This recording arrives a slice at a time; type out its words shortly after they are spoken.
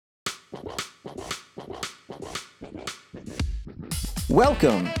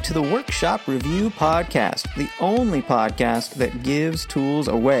Welcome to the Workshop Review Podcast, the only podcast that gives tools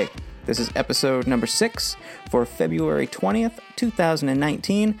away. This is episode number 6 for February 20th,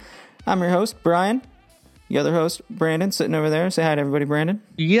 2019. I'm your host, Brian. The other host, Brandon, sitting over there. Say hi to everybody, Brandon.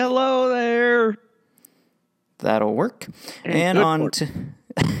 Hello there. That'll work. And on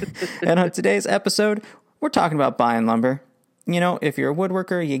today's episode, we're talking about buying lumber. You know, if you're a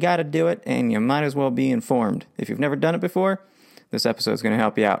woodworker, you got to do it, and you might as well be informed. If you've never done it before, this episode is going to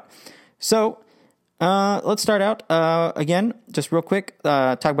help you out. So, let's start out, again, just real quick,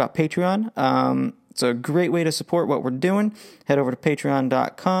 talk about Patreon. It's a great way to support what we're doing. Head over to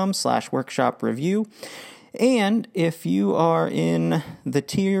patreon.com/workshopreview. And if you are in the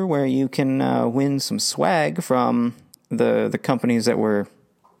tier where you can win some swag from the companies that we're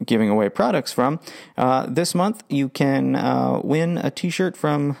giving away products from, this month you can win a t-shirt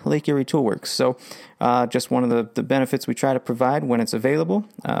from Lake Erie Toolworks. So just one of the benefits we try to provide when it's available.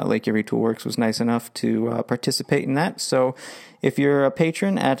 Lake Erie Toolworks was nice enough to participate in that. So if you're a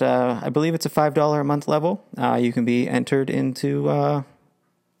patron at, I believe it's a $5 a month level, you can be entered into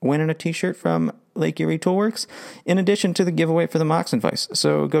winning a t-shirt from Lake Erie Toolworks, in addition to the giveaway for the Mox and Vice.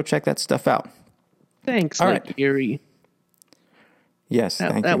 So go check that stuff out. Thanks, All Lake right. Erie. Yes,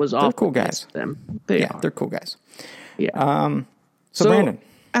 thank you. That was awful. They're cool guys. Them. They are. They're cool guys. Yeah. So Brandon,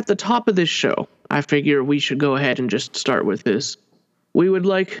 at the top of this show, I figure we should go ahead and just start with this. We would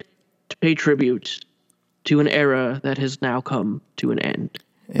like to pay tribute to an era that has now come to an end.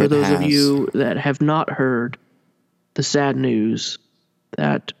 For those of you that have not heard the sad news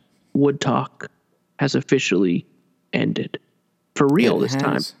that Wood Talk has officially ended. For real this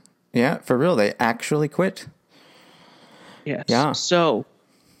time. Yeah, for real. They actually quit. Yes. Yeah. So,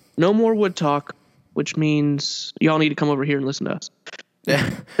 no more Wood Talk, which means y'all need to come over here and listen to us.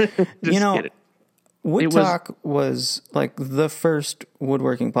 You know, kidding. Wood Talk was like the first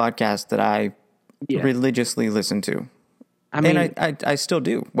woodworking podcast that I religiously listened to. I mean, and I still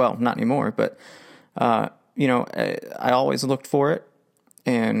do. Well, not anymore, but, you know, I always looked for it.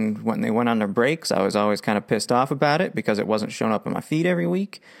 And when they went on their breaks, I was always kind of pissed off about it because it wasn't showing up in my feed every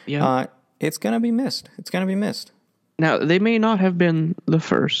week. Yeah. It's going to be missed. It's going to be missed. Now, they may not have been the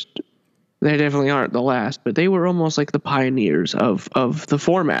first. They definitely aren't the last, but they were almost like the pioneers of the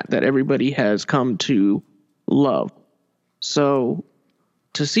format that everybody has come to love. So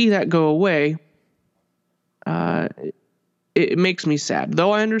to see that go away, it makes me sad.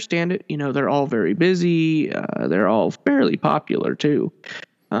 Though I understand it, you know, they're all very busy. They're all fairly popular too.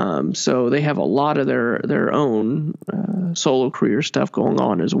 So they have a lot of their own solo career stuff going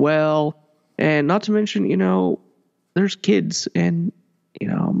on as well. And not to mention, you know, there's kids, and, you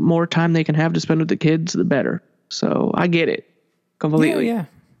know, more time they can have to spend with the kids, the better. So I get it completely.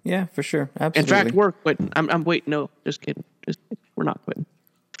 Yeah, for sure. Absolutely. In fact, we're quitting. I'm waiting. No, just kidding. We're not quitting.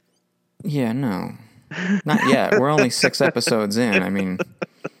 Yeah, no. Not yet. We're only 6 episodes in. I mean,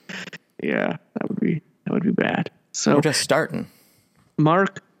 yeah, that would be bad. So we're just starting.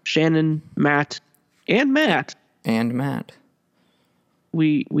 Mark, Shannon, Matt, we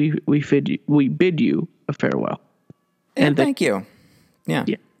bid you a farewell. And thank you. Yeah.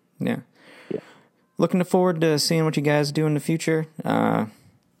 Looking forward to seeing what you guys do in the future.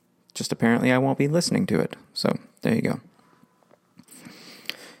 Just apparently I won't be listening to it. So there you go.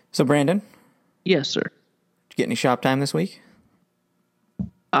 So Brandon. Yes, sir. Did you get any shop time this week?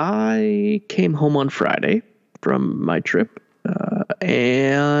 I came home on Friday from my trip,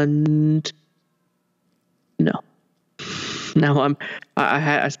 and no. Now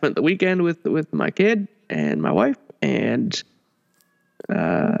I spent the weekend with my kid and my wife, and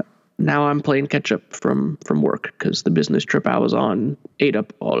now I'm playing catch up from work because the business trip I was on ate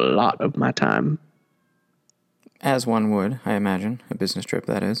up a lot of my time. As one would, I imagine, a business trip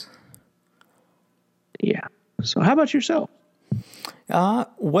that is. Yeah. So how about yourself? It's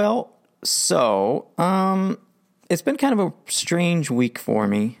been kind of a strange week for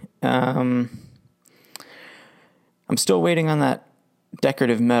me. I'm still waiting on that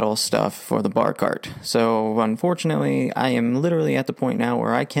decorative metal stuff for the bar cart. So unfortunately, I am literally at the point now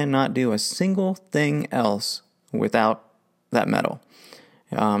where I cannot do a single thing else without that metal.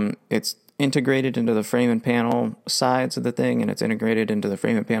 It's integrated into the frame and panel sides of the thing, and it's integrated into the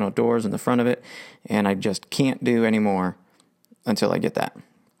frame and panel doors in the front of it, and I just can't do any more until I get that.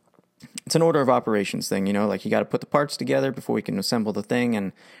 It's an order of operations thing, you know, like you got to put the parts together before we can assemble the thing,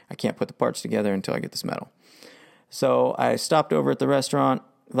 and I can't put the parts together until I get this metal. So I stopped over at the restaurant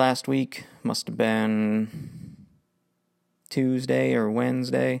last week, must have been Tuesday or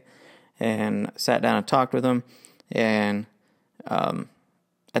Wednesday, and sat down and talked with them, and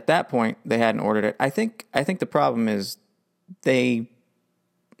at that point, they hadn't ordered it. I think the problem is they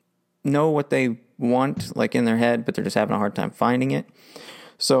know what they want, like in their head, but they're just having a hard time finding it.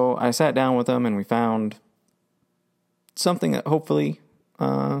 So I sat down with them and we found something that hopefully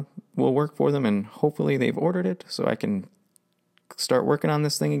will work for them, and hopefully they've ordered it so I can start working on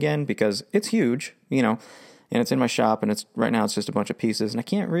this thing again, because it's huge, and it's in my shop, and right now it's just a bunch of pieces, and I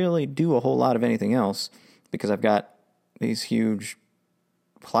can't really do a whole lot of anything else because I've got these huge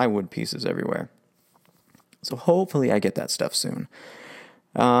plywood pieces everywhere. So hopefully I get that stuff soon.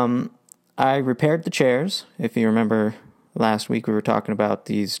 I repaired the chairs. If you remember last week, we were talking about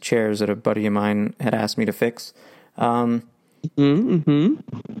these chairs that a buddy of mine had asked me to fix.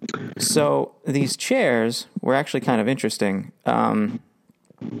 So these chairs were actually kind of interesting.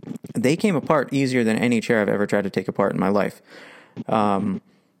 They came apart easier than any chair I've ever tried to take apart in my life. The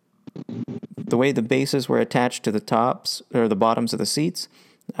way the bases were attached to the tops or the bottoms of the seats,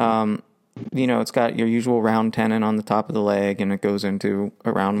 it's got your usual round tenon on the top of the leg, and it goes into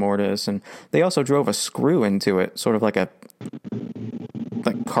a round mortise. And they also drove a screw into it, sort of like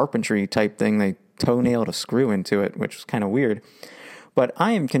carpentry type thing. They toenailed a screw into it, which was kind of weird. But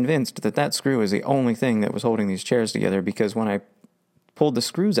I am convinced that screw is the only thing that was holding these chairs together, because when I pulled the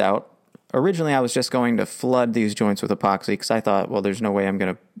screws out, originally I was just going to flood these joints with epoxy, because I thought, well, there's no way I'm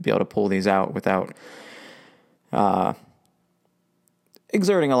going to be able to pull these out without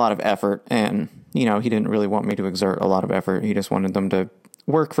exerting a lot of effort. And, he didn't really want me to exert a lot of effort. He just wanted them to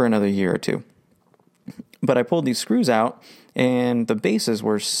work for another year or two. But I pulled these screws out, and the bases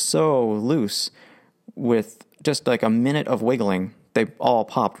were so loose, with just like a minute of wiggling, they all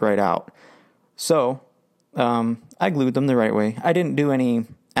popped right out. So I glued them the right way. I didn't do any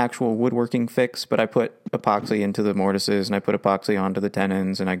actual woodworking fix, but I put epoxy into the mortises, and I put epoxy onto the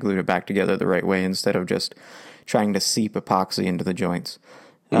tenons, and I glued it back together the right way instead of just trying to seep epoxy into the joints.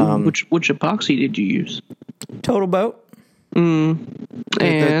 Which epoxy did you use? Total Boat. And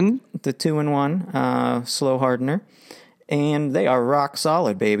the 2-in-1 slow hardener, and they are rock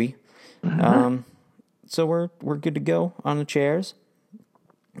solid, baby. So we're good to go on the chairs.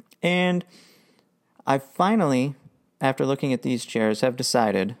 And I finally, after looking at these chairs, have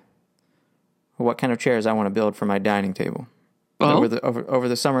decided what kind of chairs I want to build for my dining table. Oh. Over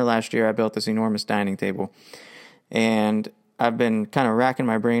the summer last year, I built this enormous dining table, and I've been kind of racking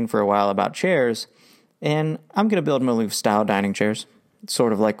my brain for a while about chairs, and I'm going to build Maloof-style dining chairs,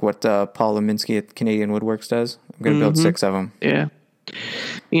 sort of like what Paul Leminski at Canadian Woodworks does. I'm going to build 6 of them. Yeah.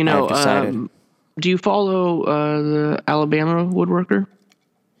 I've decided. Do you follow the Alabama woodworker?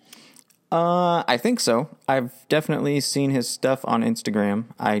 I think so. I've definitely seen his stuff on Instagram.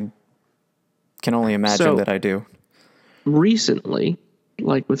 I can only imagine that I do. Recently,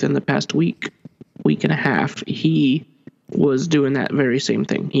 like within the past week and a half, he was doing that very same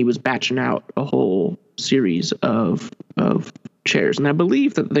thing. He was batching out a whole series of chairs, and I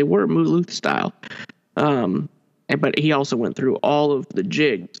believe that they were Maloof style. But he also went through all of the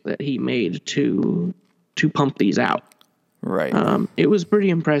jigs that he made to pump these out. Right. It was pretty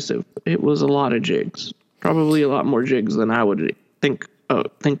impressive. It was a lot of jigs, probably a lot more jigs than I would think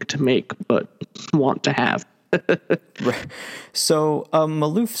to make, but want to have. Right. So a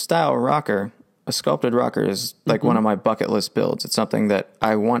Maloof style rocker, a sculpted rocker, is like one of my bucket list builds. It's something that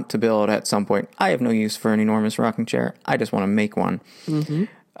I want to build at some point. I have no use for an enormous rocking chair. I just want to make one.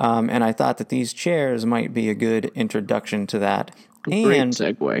 And I thought that these chairs might be a good introduction to that. Great And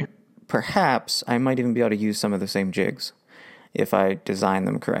segue. perhaps I might even be able to use some of the same jigs if I design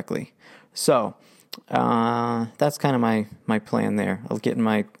them correctly. So that's kind of my plan there. I'll get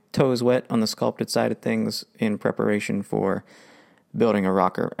my toes wet on the sculpted side of things in preparation for building a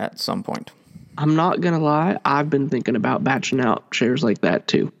rocker at some point. I'm not going to lie. I've been thinking about batching out chairs like that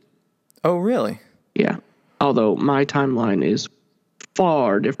too. Oh, really? Yeah. Although my timeline is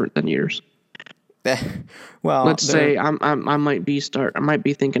far different than yours. Well, let's say I might be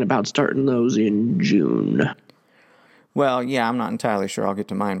thinking about starting those in June. Well, yeah, I'm not entirely sure I'll get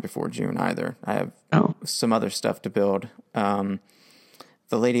to mine before June either. I have some other stuff to build. The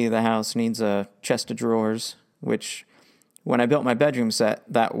lady of the house needs a chest of drawers, which when I built my bedroom set,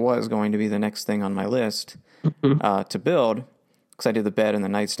 that was going to be the next thing on my list to build, because I did the bed and the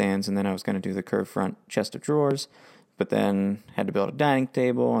nightstands, and then I was going to do the curved front chest of drawers, but then had to build a dining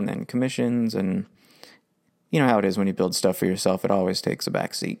table and then commissions, and you know how it is when you build stuff for yourself, it always takes a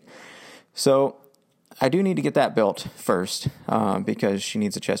back seat. So I do need to get that built first because she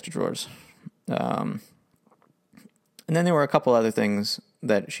needs a chest of drawers. And then there were a couple other things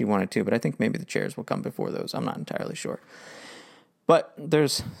that she wanted to, but I think maybe the chairs will come before those. I'm not entirely sure. But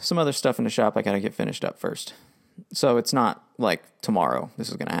there's some other stuff in the shop I got to get finished up first. So it's not like tomorrow this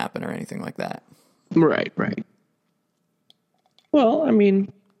is going to happen or anything like that. Right. Well, I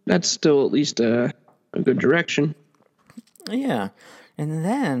mean, That's still at least a good direction. Yeah. And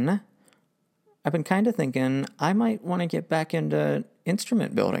then I've been kind of thinking I might want to get back into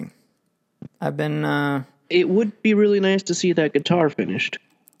instrument building. I've been It would be really nice to see that guitar finished.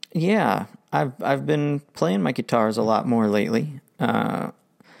 yeah, I've been playing my guitars a lot more lately.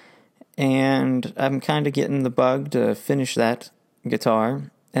 And I'm kind of getting the bug to finish that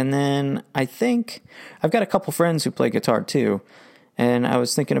guitar. And then I think I've got a couple friends who play guitar too, and I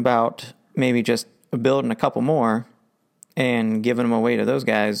was thinking about maybe just building a couple more and giving them away to those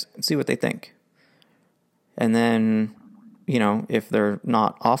guys and see what they think. And then, if they're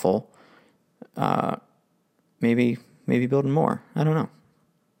not awful, maybe building more. I don't know.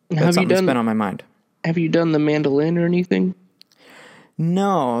 That's something that's been on my mind. Have you done the mandolin or anything?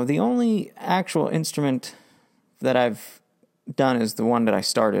 No, the only actual instrument that I've done is the one that I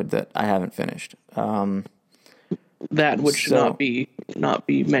started that I haven't finished. That would should not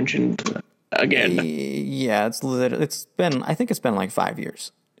be mentioned again. Yeah, it's been like 5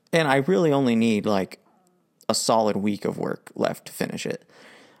 years, and I really only need like a solid week of work left to finish it.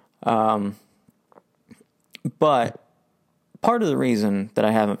 But part of the reason that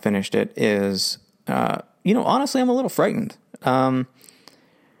I haven't finished it is, honestly, I'm a little frightened.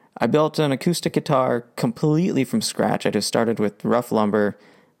 I built an acoustic guitar completely from scratch. I just started with rough lumber,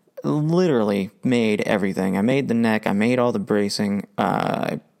 literally made everything. I made the neck, I made all the bracing,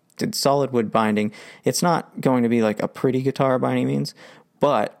 I did solid wood binding. It's not going to be like a pretty guitar by any means,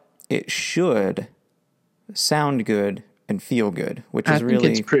 but it should sound good and feel good, which is really... I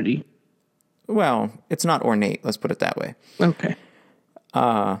think it's pretty. Well, it's not ornate, let's put it that way. Okay.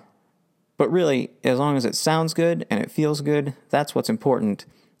 But really, as long as it sounds good and it feels good, that's what's important.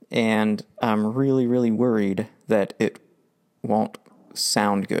 And I'm really, really worried that it won't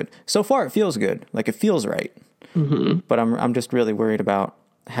sound good. So far, it feels good. Like, it feels right. Mm-hmm. But I'm just really worried about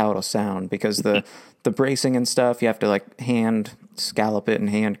how it'll sound, because the bracing and stuff, you have to, like, hand scallop it and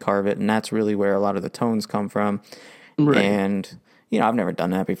hand carve it, and that's really where a lot of the tones come from. Right. And, I've never done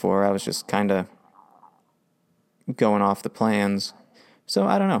that before. I was just kind of going off the plans. So,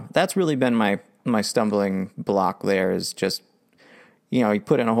 I don't know. That's really been my stumbling block there, is just... you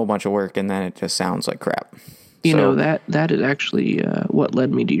put in a whole bunch of work and then it just sounds like crap. That is actually what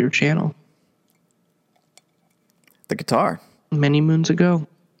led me to your channel. The guitar. Many moons ago.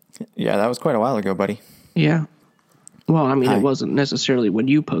 Yeah, that was quite a while ago, buddy. Yeah. Well, I mean, it wasn't necessarily when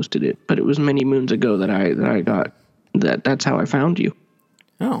you posted it, but it was many moons ago that I got that. That's how I found you.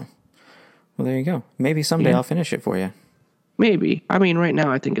 Oh. Well, there you go. Maybe someday I'll finish it for you. Maybe. I mean, right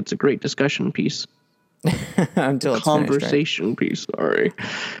now I think it's a great discussion piece. Until it's conversation finished, right? Piece.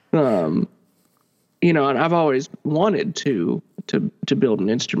 Sorry. And I've always wanted to build an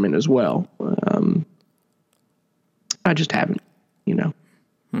instrument as well. I just haven't.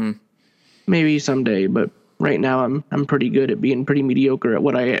 Maybe someday, but right now I'm pretty good at being pretty mediocre at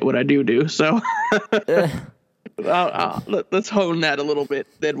what I do. So let's hone that a little bit.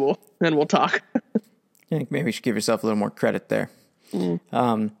 Then we'll talk. I think maybe you should give yourself a little more credit there.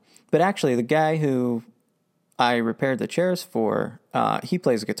 But actually, the guy who I repaired the chairs for, he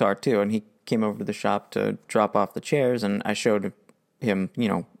plays a guitar too, and he came over to the shop to drop off the chairs, and I showed him,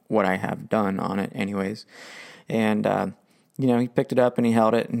 what I have done on it anyways. And, he picked it up and he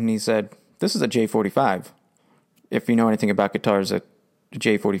held it and he said, "This is a J45. If you know anything about guitars, a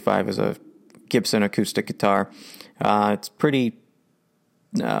J45 is a Gibson acoustic guitar. It's pretty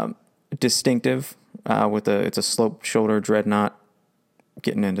distinctive, it's a sloped shoulder dreadnought,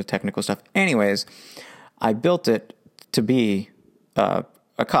 getting into technical stuff. Anyways, I built it to be a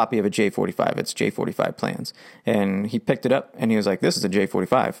copy of a J45. It's J45 plans. And he picked it up and he was like, "This is a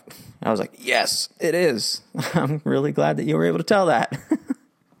J45. I was like, "Yes, it is." I'm really glad that you were able to tell that.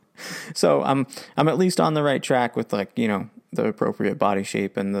 So I'm at least on the right track with, like, the appropriate body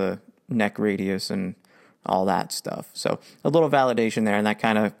shape and the neck radius and all that stuff. So a little validation there, and that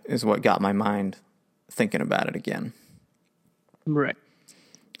kind of is what got my mind thinking about it again. Right.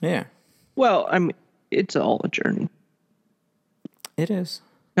 Yeah. Well, I mean, it's all a journey. It is.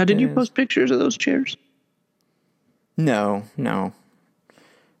 Now, did you post pictures of those chairs? No. No.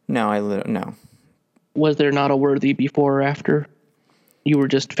 Was there not a worthy before or after? You were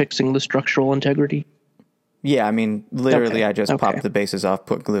just fixing the structural integrity? Yeah, I mean, literally, I just popped the bases off,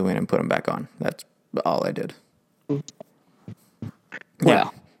 put glue in, and put them back on. That's all I did.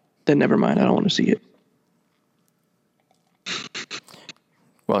 Well, then never mind. I don't want to see it.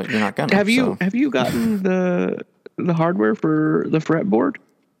 Well, you're not gonna. Have you gotten the hardware for the fretboard?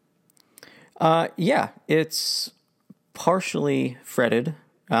 Yeah, it's partially fretted.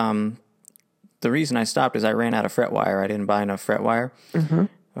 The reason I stopped is I ran out of fret wire. I didn't buy enough fret wire. Mm-hmm.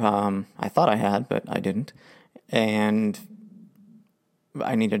 I thought I had, but I didn't. And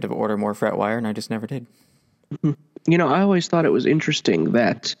I needed to order more fret wire, and I just never did. I always thought it was interesting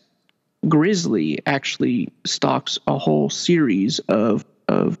that Grizzly actually stocks a whole series of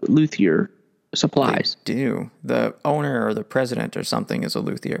luthier supplies. They do. The owner or the president or something is a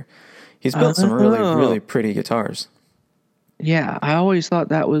luthier. He's built some really pretty guitars. Yeah, I always thought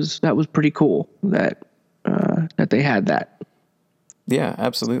that was pretty cool that they had that. Yeah,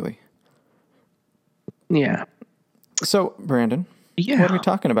 absolutely. Yeah. So, Brandon, what are we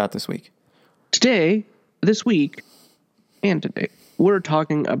talking about this week? This week, we're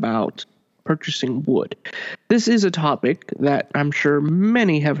talking about purchasing wood. This is a topic that I'm sure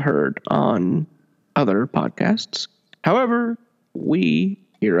many have heard on other podcasts. However, we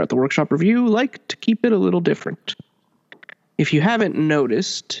here at the Workshop Review like to keep it a little different. If you haven't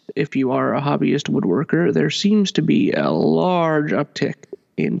noticed, if you are a hobbyist woodworker, there seems to be a large uptick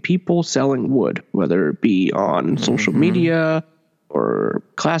in people selling wood, whether it be on social media or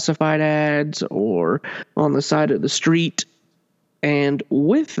classified ads or on the side of the street. And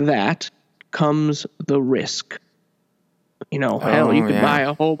with that comes the risk. You could buy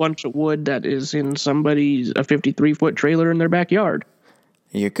a whole bunch of wood that is in somebody's a 53-foot trailer in their backyard.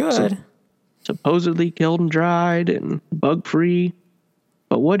 You could. Supposedly killed and dried and bug-free.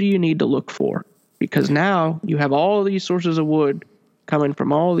 But what do you need to look for? Because now you have all these sources of wood coming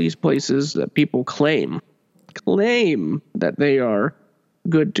from all these places that people claim that they are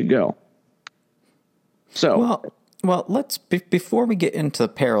good to go. So, well, let's before we get into the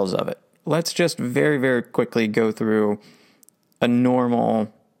perils of it, let's just very, very quickly go through a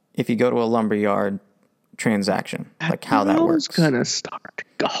normal, if you go to a lumberyard transaction, like how that works. I was gonna start.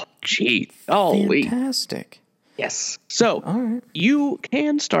 Oh, gee, holy, fantastic. Yes. So you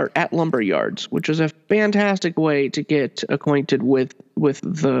can start at lumberyards, which is a fantastic way to get acquainted with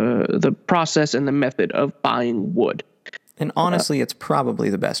the process and the method of buying wood. And honestly, it's probably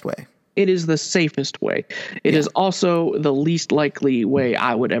the best way. It is the safest way. It is also the least likely way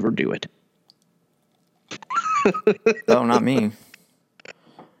I would ever do it. Oh, not me.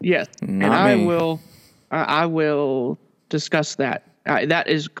 Yes. I will discuss that. That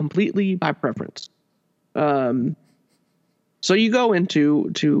is completely by preference. So you go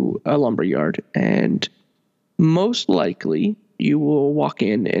into a lumberyard, and most likely you will walk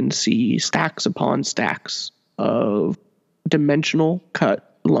in and see stacks upon stacks of dimensional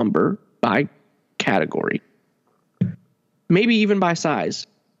cut lumber by category, maybe even by size,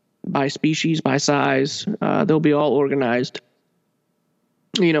 by species, by size. They'll be all organized.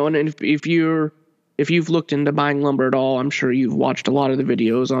 And if you've looked into buying lumber at all, I'm sure you've watched a lot of the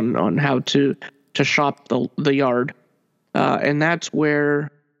videos on how to shop the yard. And that's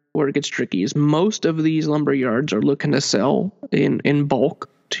where it gets tricky. Is most of these lumber yards are looking to sell in bulk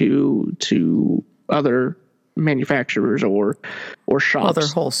to other manufacturers or shops. Well, they're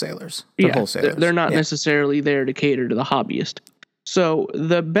wholesalers. They're not necessarily there to cater to the hobbyist. So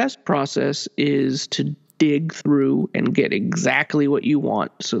the best process is to dig through and get exactly what you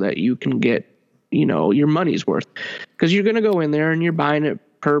want so that you can get, your money's worth. Because you're going to go in there and you're buying it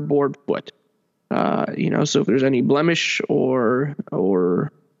per board foot. So if there's any blemish or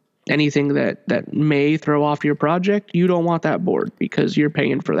anything that may throw off your project, you don't want that board because you're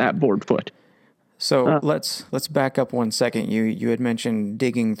paying for that board foot. So let's back up 1 second. You had mentioned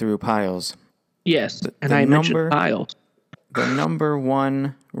digging through piles. Yes, I mentioned piles. The number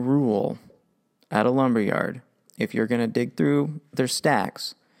one rule at a lumberyard, if you're going to dig through their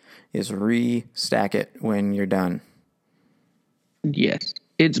stacks, is re-stack it when you're done. Yes.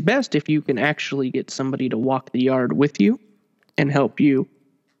 It's best if you can actually get somebody to walk the yard with you and help you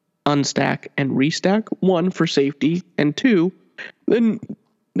unstack and restack. One, for safety, and two, then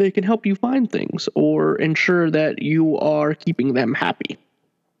they can help you find things or ensure that you are keeping them happy.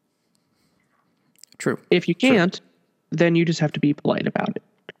 True. If you can't, then you just have to be polite about it.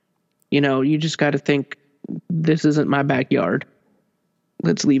 You just got to think, this isn't my backyard.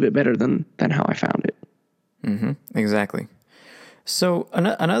 Let's leave it better than how I found it. Mm-hmm. Exactly. So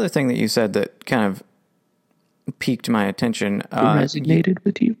another thing that you said that kind of piqued my attention. Resonated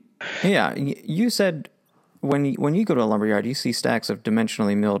with you? Yeah. You said when you go to a lumberyard, you see stacks of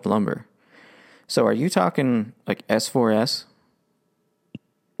dimensionally milled lumber. So are you talking like S4S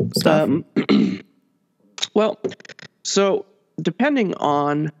stuff? Well, so depending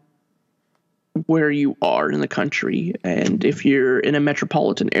on where you are in the country, and if you're in a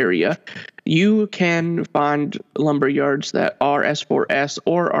metropolitan area, you can find lumber yards that are S4S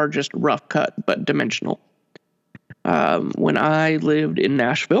or are just rough cut but dimensional. When I lived in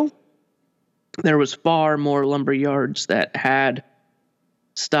Nashville, there was far more lumber yards that had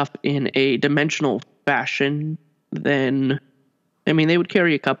stuff in a dimensional fashion, then they would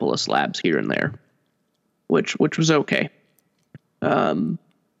carry a couple of slabs here and there, which was okay.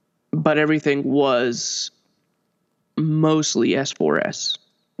 But everything was mostly S4S.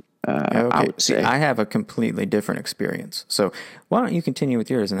 Okay. I would say. I have a completely different experience. So why don't you continue with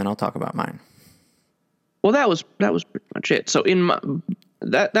yours and then I'll talk about mine. Well, that was pretty much it. So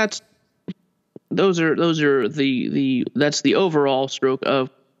that's the overall stroke of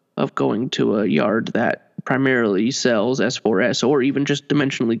going to a yard that primarily sells S4S or even just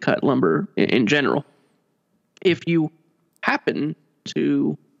dimensionally cut lumber in general. If you happen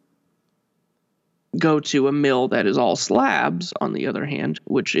to go to a mill that is all slabs, on the other hand,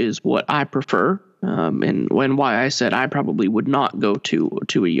 which is what I prefer, and why I said I probably would not go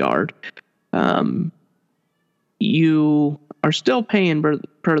to a yard, you are still paying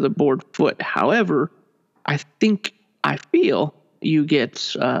per the board foot. However, I feel you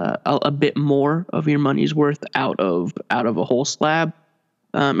get a bit more of your money's worth out of a whole slab.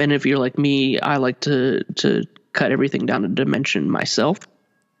 And if you're like me, I like to cut everything down to dimension myself.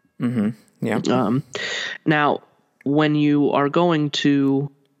 Mm-hmm. Yeah. Now, when you are going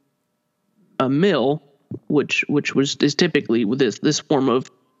to a mill, which is typically with this form of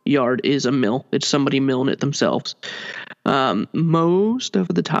yard is a mill. It's somebody milling it themselves. Most of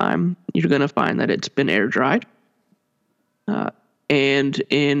the time, you're going to find that it's been air dried, and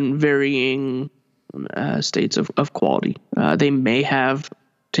in varying states of quality. They may have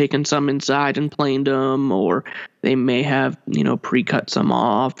taken some inside and planed them, or they may have pre-cut some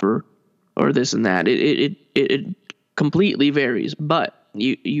off, or this and that. It completely varies, but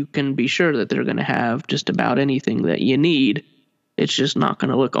you can be sure that they're going to have just about anything that you need. It's just not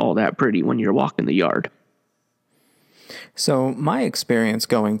going to look all that pretty when you're walking the yard. So my experience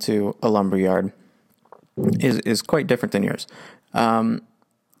going to a lumber yard is quite different than yours.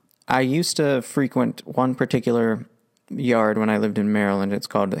 I used to frequent one particular yard when I lived in Maryland. It's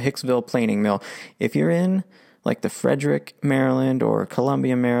called the Hicksville Planing Mill. If you're in like the Frederick, Maryland, or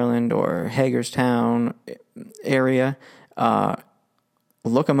Columbia, Maryland, or Hagerstown area,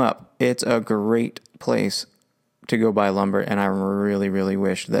 look them up. It's a great place to go buy lumber, and I really, really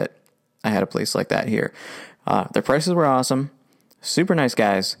wish that I had a place like that here. Their prices were awesome, super nice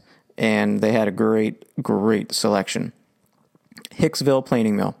guys, and they had a great selection. Hicksville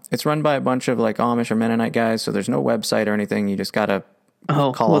Planing Mill. It's run by a bunch of like Amish or Mennonite guys, so there's no website or anything. You just gotta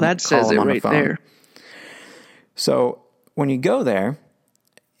call them, that says it right there. So when you go there,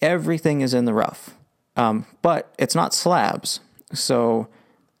 everything is in the rough, but it's not slabs. So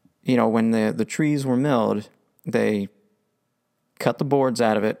when the trees were milled, they cut the boards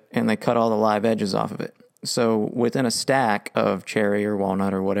out of it and they cut all the live edges off of it. So within a stack of cherry or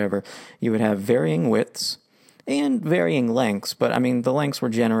walnut or whatever, you would have varying widths and varying lengths. But the lengths were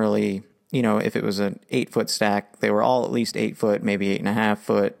generally, if it was an 8-foot stack, they were all at least 8 foot, maybe 8.5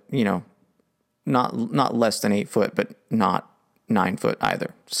 foot, not less than 8 foot, but not 9 foot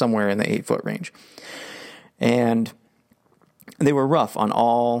either, somewhere in the 8-foot range. And they were rough on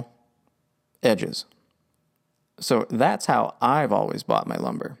all edges. So that's how I've always bought my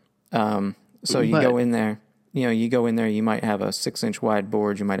lumber. Go in there, you might have a 6-inch wide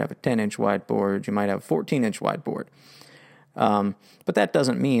board, you might have a 10-inch wide board, you might have a 14-inch wide board. But that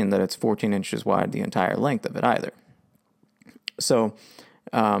doesn't mean that it's 14 inches wide the entire length of it either. So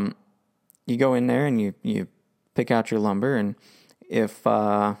you go in there and you pick out your lumber, and if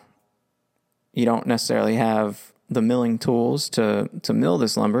you don't necessarily have the milling tools to mill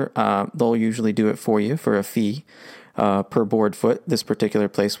this lumber, they'll usually do it for you for a fee per board foot. This particular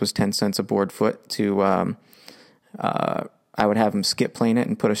place was 10 cents a board foot to, I would have them skip plane it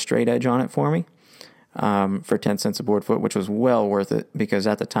and put a straight edge on it for me for 10 cents a board foot, which was well worth it because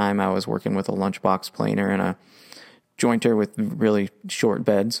at the time I was working with a lunchbox planer and a jointer with really short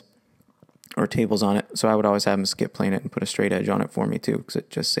beds or tables on it. So I would always have them skip plane it and put a straight edge on it for me too, because it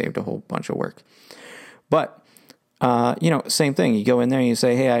just saved a whole bunch of work. But same thing. You go in there and you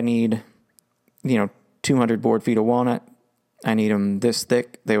say, hey, I need, 200 board feet of walnut. I need them this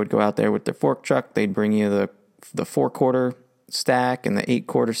thick. They would go out there with their fork truck. They'd bring you the 4-quarter stack and the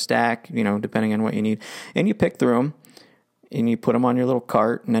 8-quarter stack, depending on what you need. And you pick through them and you put them on your little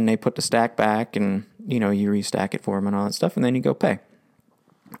cart, and then they put the stack back and, you restack it for them and all that stuff. And then you go pay.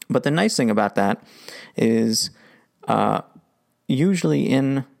 But the nice thing about that is usually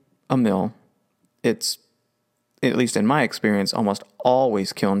in a mill, it's, at least in my experience, almost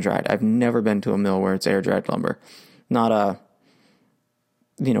always kiln dried. I've never been to a mill where it's air dried lumber. Not a,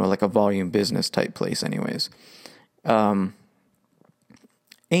 like a volume business type place anyways. And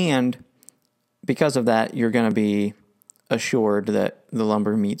because of that, you're going to be assured that the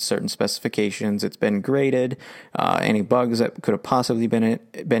lumber meets certain specifications. It's been graded. Any bugs that could have possibly been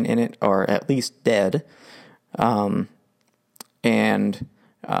in it are at least dead. You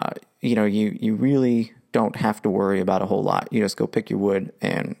really don't have to worry about a whole lot. You just go pick your wood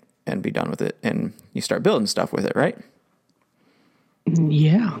and be done with it, and you start building stuff with it, right?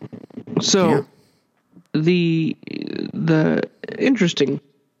 Yeah. So the interesting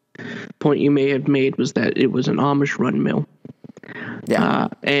point you may have made was that it was an Amish run mill. Yeah.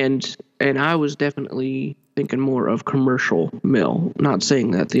 And I was definitely thinking more of commercial mill, not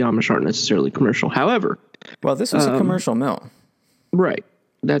saying that the Amish aren't necessarily commercial. However, well, this was a commercial mill. Right.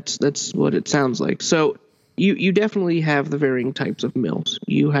 That's what it sounds like. So you definitely have the varying types of mills.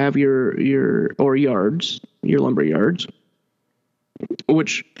 You have your yards, your lumber yards,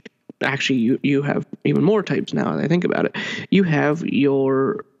 which actually you have even more types now that I think about it. You have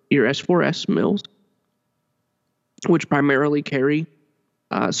your S4S mills, which primarily carry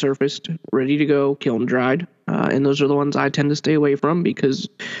surfaced, ready to go, kiln dried. And those are the ones I tend to stay away from because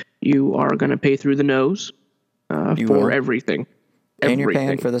you are going to pay through the nose for everything. And you're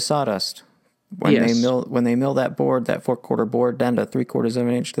paying for the sawdust. When they mill that board, that 4/4 board down to 3/4 of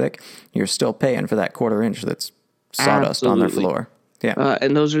an inch thick, you're still paying for that 1/4 inch that's sawdust on their floor. Yeah.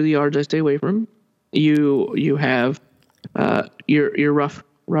 And those are the yards I stay away from. You have your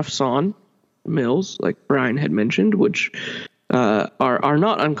rough sawn mills, like Brian had mentioned, which are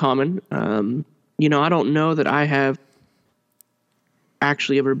not uncommon. I don't know that I have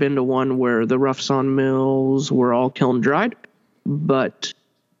actually ever been to one where the rough sawn mills were all kiln dried, but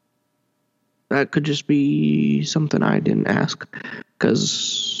that could just be something I didn't ask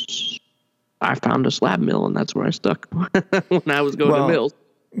because I found a slab mill and that's where I stuck when I was going to mills.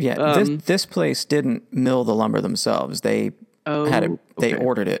 Yeah, this place didn't mill the lumber themselves. They They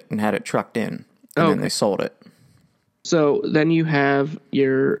ordered it and had it trucked in, and then they sold it. So then you have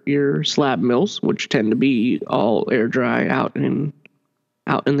your slab mills, which tend to be all air dry out in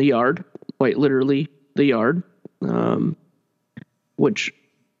the yard, quite literally the yard, which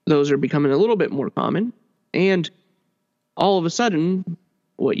those are becoming a little bit more common. And all of a sudden,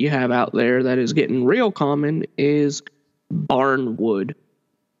 what you have out there that is getting real common is barn wood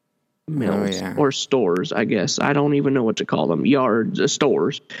mills or stores, I guess. I don't even know what to call them. Yards,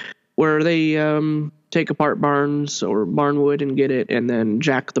 stores, where they take apart barns or barnwood and get it and then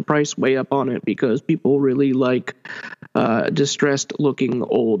jack the price way up on it because people really like distressed looking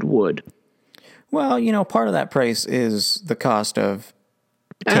old wood. Well, part of that price is the cost of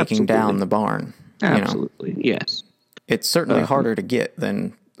taking down the barn. Absolutely, yes. It's certainly harder to get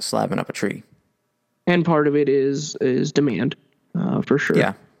than slabbing up a tree. And part of it is demand, for sure.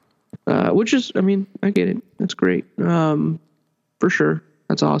 Yeah. Which is, I get it. That's great. For sure.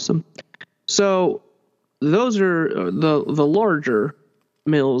 That's awesome. So those are the larger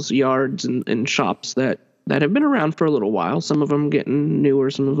mills, yards, and shops that have been around for a little while. Some of them getting newer.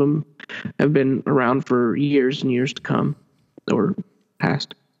 Some of them have been around for years and years to come or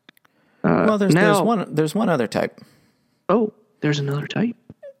past. Well, there's one other type. Oh, there's another type.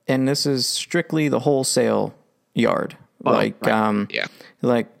 And this is strictly the wholesale yard. Like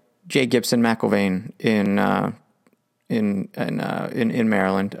J. Gibson McIlvaine in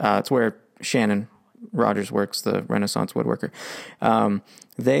Maryland. It's where Shannon Rogers works, the Renaissance woodworker.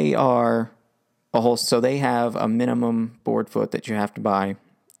 They are so they have a minimum board foot that you have to buy.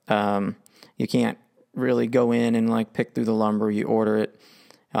 You can't really go in and pick through the lumber. You order it,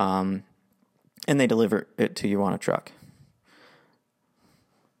 and they deliver it to you on a truck.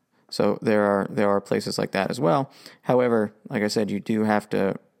 So there are places like that as well. However, like I said, you do have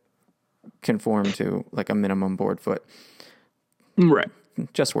to conform to a minimum board foot. Right.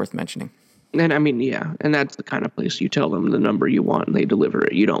 Just worth mentioning. And and that's the kind of place you tell them the number you want and they deliver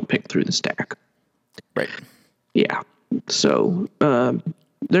it. You don't pick through the stack. Right. Yeah. So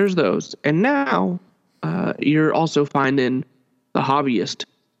there's those. And now you're also finding the hobbyist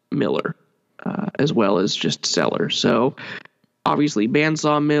miller as well as just seller. So obviously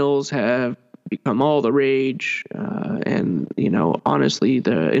bandsaw mills have become all the rage. And, honestly,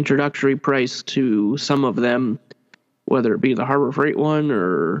 the introductory price to some of them, whether it be the Harbor Freight one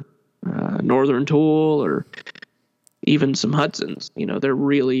or Northern Tool or even some Hudsons, they're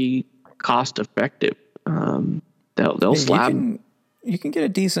really cost effective. They'll slab. You can get a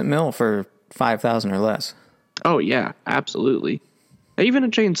decent mill for $5,000 or less. Oh yeah, absolutely. Even a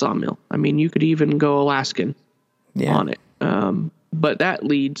chainsaw mill. You could even go Alaskan on it. But that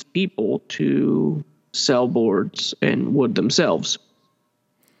leads people to sell boards and wood themselves.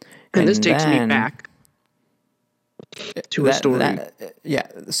 And this takes me back to a story. Yeah.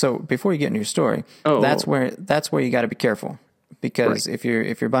 So before you get into your story, Oh. that's where you got to be careful, because Right.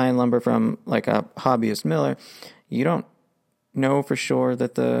 if you're buying lumber from like a hobbyist miller, you don't know for sure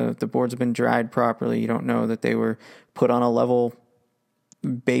that the boards have been dried properly. You don't know that they were put on a level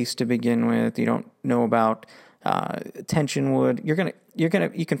base to begin with. You don't know about tension wood. You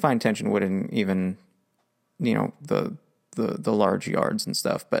can find tension wood in even the large yards and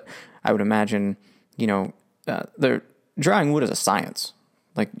stuff. But I would imagine they're drying wood is a science.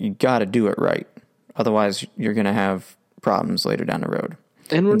 Like, you got to do it right, otherwise you're gonna have problems later down the road.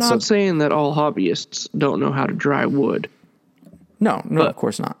 And we're not saying that all hobbyists don't know how to dry wood. No, of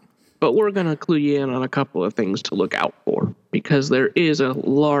course not. But we're going to clue you in on a couple of things to look out for, because there is a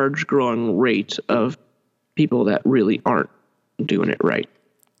large growing rate of people that really aren't doing it right.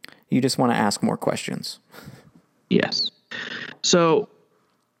 You just want to ask more questions. Yes. So,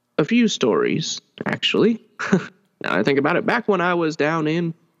 a few stories, actually. Now I think about it, back when I was down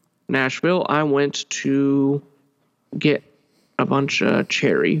in Nashville, I went to get a bunch of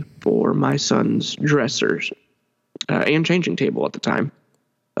cherry for my son's dressers and changing table at the time.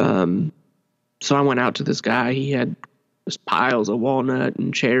 So I went out to this guy. He had just piles of walnut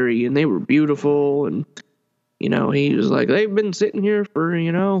and cherry, and they were beautiful. And, he was like, they've been sitting here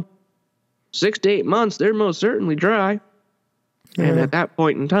for, 6 to 8 months. They're most certainly dry. Yeah. And at that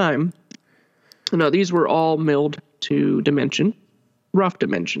point in time, these were all milled to dimension, rough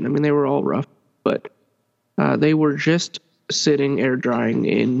dimension. I mean, they were all rough, but they were just sitting air drying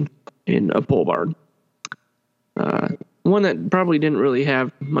in a pole barn. One that probably didn't really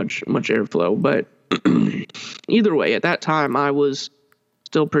have much airflow, but either way, at that time I was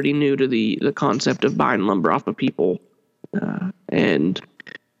still pretty new to the concept of buying lumber off of people, and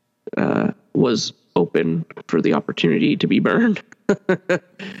was open for the opportunity to be burned.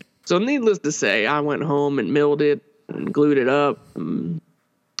 So needless to say, I went home and milled it and glued it up, and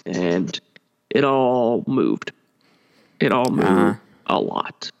it all moved. It all moved a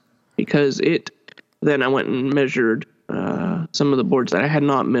lot, because then I went and measured some of the boards that I had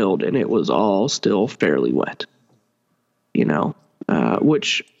not milled, and it was all still fairly wet,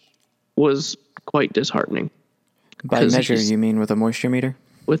 which was quite disheartening. By measure, you mean with a moisture meter?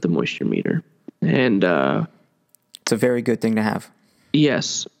 With the moisture meter. And it's a very good thing to have.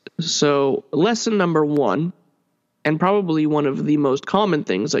 Yes. So lesson number 1, and probably one of the most common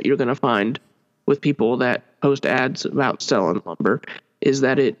things that you're going to find with people that post ads about selling lumber, is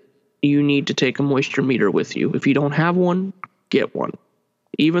that you need to take a moisture meter with you. If you don't have one, get one.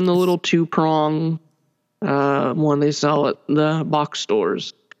 Even the little 2-prong one they sell at the box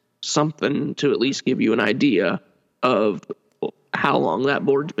stores, something to at least give you an idea of how long that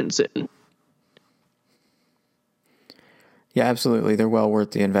board's been sitting. Yeah, absolutely. They're well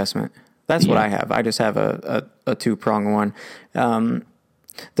worth the investment. That's what I have. I just have a 2-prong one.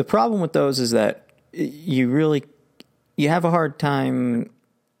 The problem with those is that you have a hard time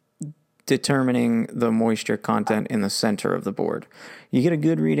determining the moisture content in the center of the board. You get a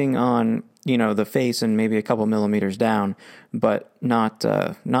good reading on, the face and maybe a couple millimeters down, but not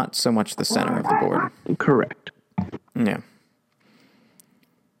so much the center of the board. Correct. Yeah.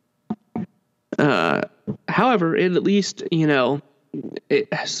 However, at least,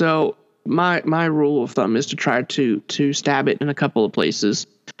 so my rule of thumb is to try to stab it in a couple of places.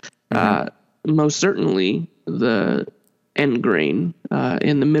 Most certainly the end grain,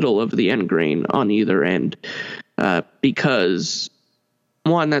 in the middle of the end grain on either end, because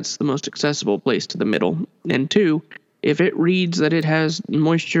 1, that's the most accessible place to the middle, and 2, if it reads that it has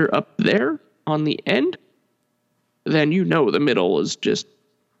moisture up there on the end, then the middle is just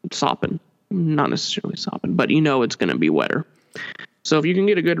sopping. Not necessarily sopping, but it's going to be wetter. So if you can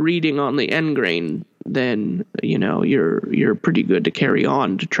get a good reading on the end grain, then you're pretty good to carry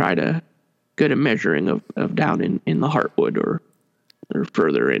on to try to get a measuring of down in the heartwood or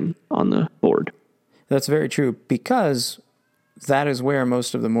further in on the board. That's very true, because that is where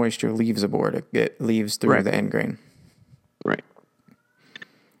most of the moisture leaves a board. It leaves through the end grain. Right.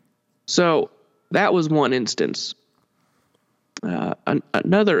 So that was one instance.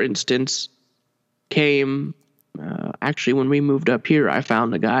 Another instance came actually when we moved up here. I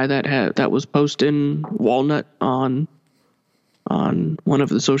found a guy that was posting walnut on one of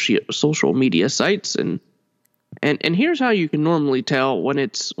the social media sites, and here's how you can normally tell when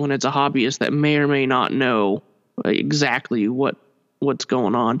it's a hobbyist that may or may not know exactly what's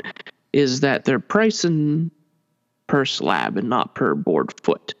going on, is that they're pricing per slab and not per board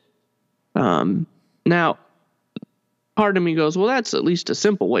foot. Now, part of me goes, well, that's at least a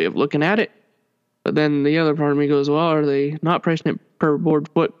simple way of looking at it. But then the other part of me goes, well, are they not pricing it per board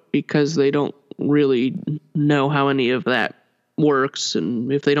foot because they don't really know how any of that works.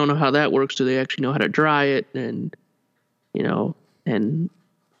 And if they don't know how that works, do they actually know how to dry it and, and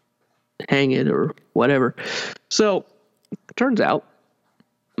hang it or whatever? So turns out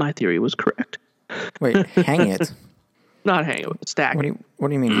my theory was correct. Wait, hang it? Not hang it, stack it. What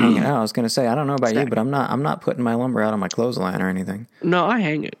do you mean hang it? Oh, I was going to say, I don't know about you, but I'm not putting my lumber out on my clothesline or anything. No, I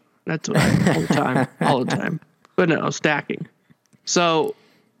hang it. That's what I do all the time. But no, stacking. So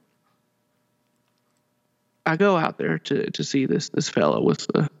I go out there to see this fellow with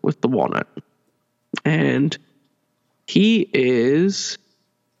the walnut, and he is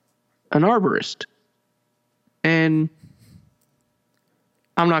an arborist. And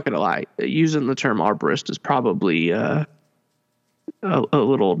I'm not gonna lie, using the term arborist is probably a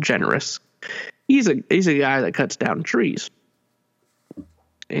little generous. He's a guy that cuts down trees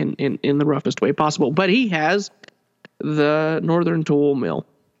in the roughest way possible, but he has the Northern Tool Mill,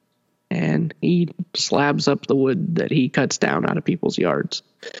 and he slabs up the wood that he cuts down out of people's yards.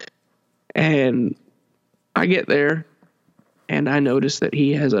 And I get there, and I notice that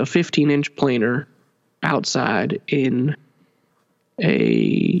he has a 15-inch planer outside in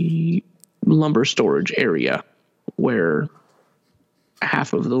a lumber storage area where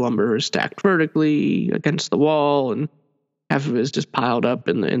half of the lumber is stacked vertically against the wall, and half of it is just piled up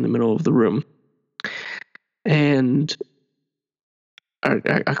in the middle of the room. And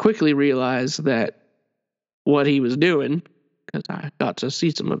I quickly realized that what he was doing, because I got to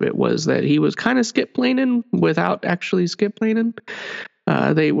see some of it, was that he was kind of skip planing without actually skip planing.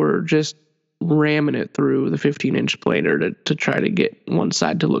 They were just ramming it through the 15-inch planer to try to get one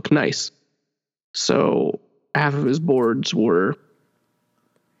side to look nice. So half of his boards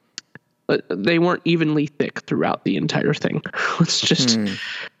they weren't evenly thick throughout the entire thing. Let's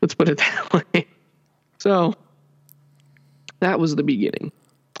put it that way. So that was the beginning.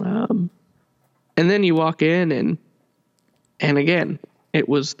 And then you walk in and again, it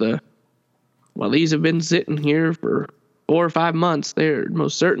was these have been sitting here for 4 or 5 months. They're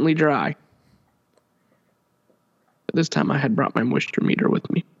most certainly dry. But this time I had brought my moisture meter with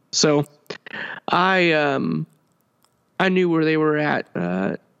me. So I knew where they were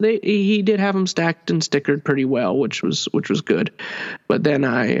at. He did have them stacked and stickered pretty well, which was good. But then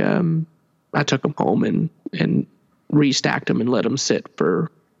I took them home and restacked them and let them sit for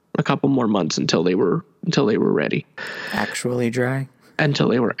a couple more months until they were ready. Actually dry? Until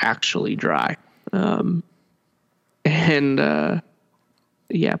they were actually dry. But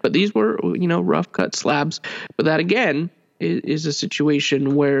these were, rough cut slabs. But that again is a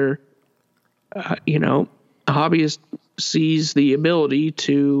situation where, a hobbyist sees the ability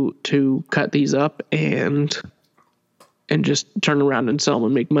to cut these up and just turn around and sell them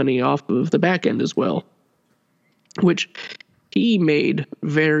and make money off of the back end as well, which he made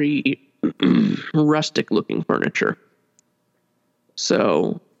very rustic looking furniture.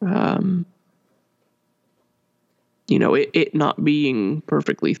 So, it not being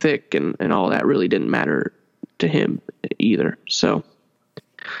perfectly thick and all that really didn't matter to him either. So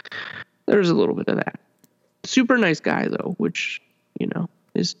there's a little bit of that. Super nice guy though, which,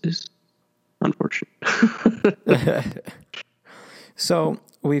 is unfortunate. So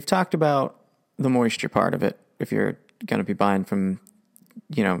we've talked about the moisture part of it. If you're going to be buying from,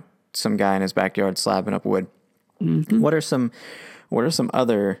 some guy in his backyard slabbing up wood, mm-hmm. What are some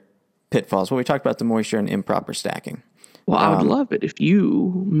other pitfalls? Well, we talked about the moisture and improper stacking. Well, I would love it if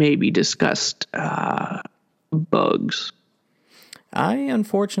you maybe discussed bugs. I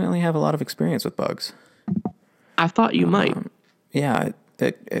unfortunately have a lot of experience with bugs. I thought you might. Yeah,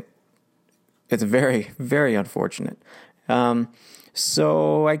 it's very, very unfortunate.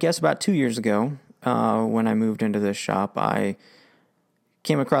 So I guess about 2 years ago, when I moved into this shop, I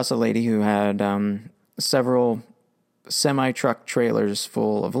came across a lady who had several semi-truck trailers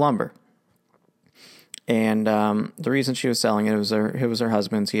full of lumber. And the reason she was selling it was her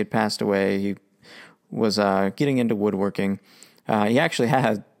husband's. He had passed away. He was getting into woodworking. He actually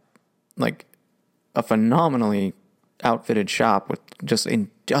had like a phenomenally outfitted shop with just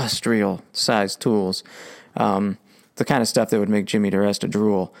industrial sized tools, the kind of stuff that would make Jimmy DeResta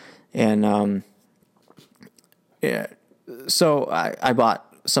drool. And so I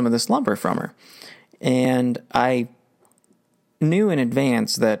bought some of this lumber from her, and I knew in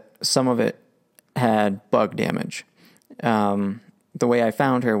advance that some of it had bug damage. The way I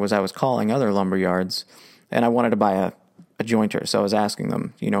found her was I was calling other lumber yards, and I wanted to buy a jointer. So I was asking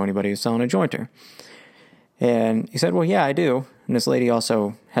them, anybody who's selling a jointer? And he said, well, yeah, I do. And this lady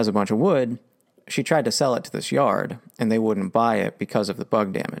also has a bunch of wood. She tried to sell it to this yard, and they wouldn't buy it because of the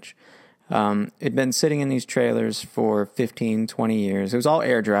bug damage. It'd been sitting in these trailers for 15, 20 years. It was all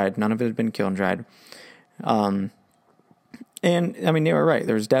air dried. None of it had been kiln dried. And I mean, they were right.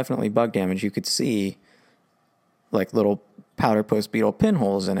 There was definitely bug damage. You could see like little powder post beetle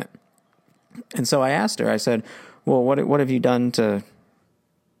pinholes in it. And so I asked her, I said, well, what have you done to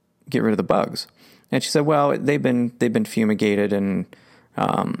get rid of the bugs? And she said, well, they've been fumigated and,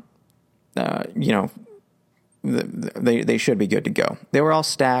 they should be good to go. They were all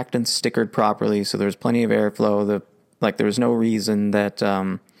stacked and stickered properly. So there was plenty of airflow. There was no reason that,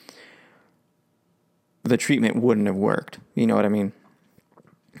 the treatment wouldn't have worked. You know what I mean?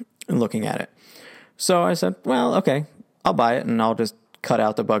 Looking at it. So I said, well, okay, I'll buy it and I'll just cut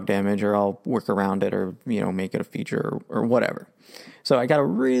out the bug damage or I'll work around it or, make it a feature or whatever. So I got a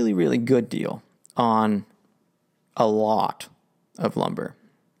really, really good deal on a lot of lumber.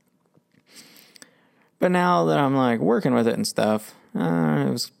 But now that I'm like working with it and stuff, it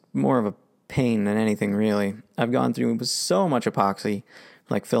was more of a pain than anything really. I've gone through so much epoxy,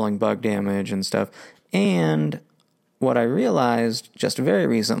 like filling bug damage and stuff. And what I realized just very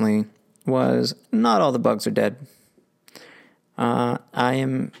recently was not all the bugs are dead. I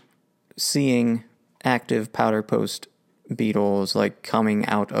am seeing active powder post beetles like coming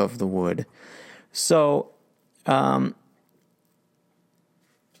out of the wood. So,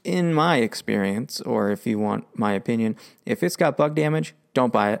 in my experience, or if you want my opinion, if it's got bug damage,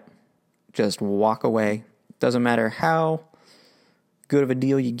 don't buy it. Just walk away. Doesn't matter how good of a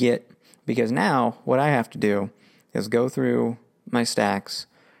deal you get, because now what I have to do is go through my stacks,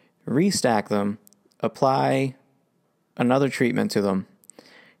 restack them, apply another treatment to them,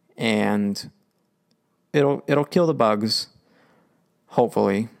 and it'll kill the bugs,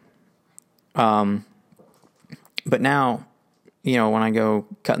 hopefully. But now, when I go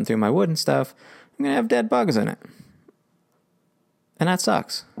cutting through my wood and stuff, I'm going to have dead bugs in it. And that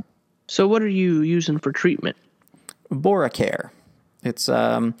sucks. So what are you using for treatment? Boracare. It's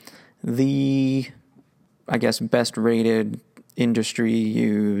the, I guess, best rated industry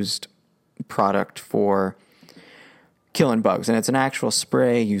used product for killing bugs. And it's an actual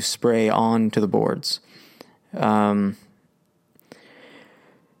spray you spray onto the boards. I'm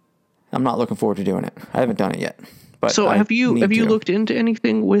not looking forward to doing it. I haven't done it yet. But so have you looked into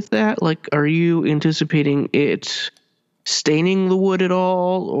anything with that? Like, are you anticipating it staining the wood at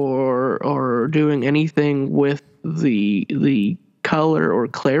all, or doing anything with the color or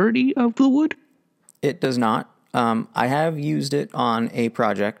clarity of the wood? It does not. I have used it on a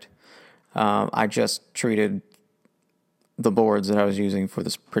project. I just treated the boards that I was using for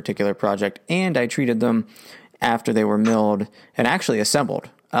this particular project, and I treated them after they were milled and actually assembled.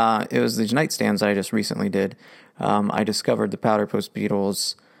 It was these nightstands that I just recently did. I discovered the powder post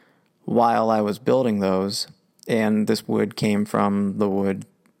beetles while I was building those, and this wood came from the wood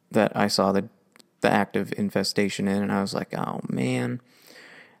that I saw the active infestation in, and I was like, oh man.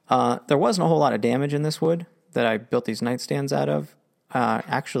 There wasn't a whole lot of damage in this wood that I built these nightstands out of.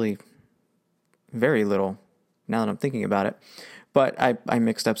 Actually, very little, now that I'm thinking about it. But I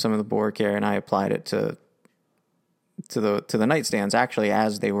mixed up some of the Boracare and I applied it to the nightstands actually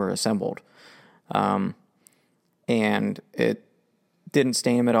as they were assembled. And it didn't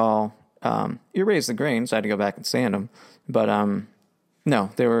stain them at all. It raised the grain, so I had to go back and sand them. But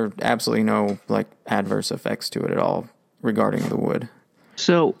no, there were absolutely no adverse effects to it at all regarding the wood.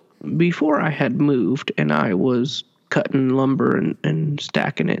 So before I had moved and I was cutting lumber and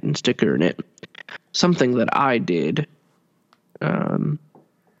stacking it and stickering it, something that I did,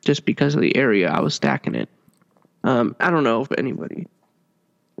 just because of the area I was stacking it. I don't know if anybody,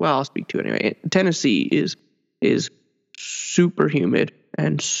 well, I'll speak to it anyway. Tennessee is super humid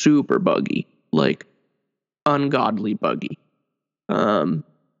and super buggy, like ungodly buggy.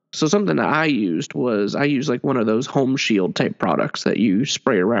 So something that I used like one of those home shield type products that you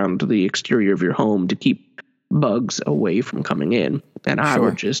spray around the exterior of your home to keep bugs away from coming in. And I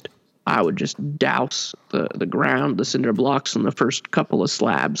would just douse the ground, the cinder blocks, and the first couple of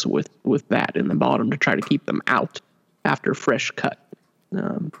slabs with that in the bottom to try to keep them out after fresh cut.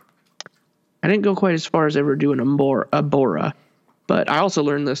 I didn't go quite as far as ever doing a bora, but I also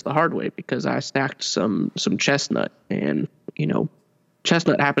learned this the hard way because I stacked some chestnut, and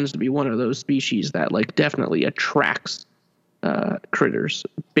chestnut happens to be one of those species that definitely attracts critters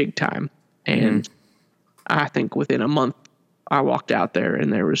big time. And I think within a month I walked out there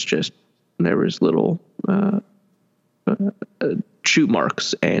and there was little chew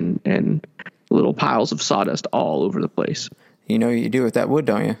marks and little piles of sawdust all over the place. You know what you do with that wood,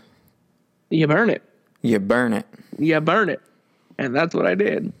 don't you? You burn it. You burn it. You burn it. And that's what I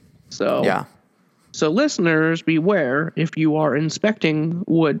did. So yeah. So, listeners, beware if you are inspecting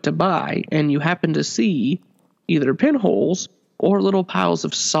wood to buy and you happen to see either pinholes or little piles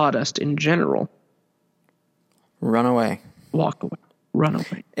of sawdust in general. Run away. Walk away. Run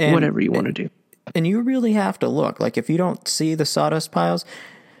away. And- whatever you want to do. And you really have to look. Like, if you don't see the sawdust piles,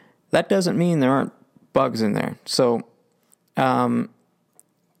 that doesn't mean there aren't bugs in there. So, and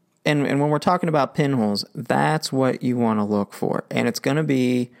when we're talking about pinholes, that's what you want to look for. And it's going to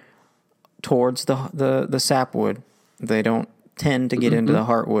be towards the sapwood. They don't tend to get into the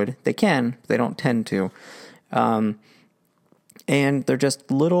heartwood. They can, but they don't tend to. And they're just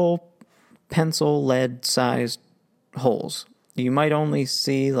little pencil lead sized holes. You might only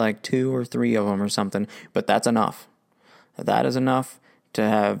see like 2 or 3 of them or something, but that's enough. That is enough to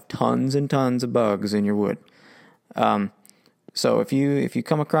have tons and tons of bugs in your wood. So if you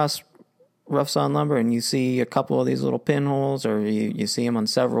come across rough sawn lumber and you see a couple of these little pinholes, or you see them on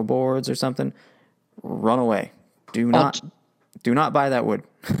several boards or something, run away. Do not buy that wood.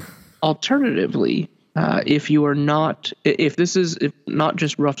 Alternatively, if this is not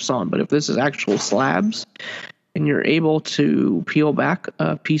just rough sawn, but if this is actual slabs, and you're able to peel back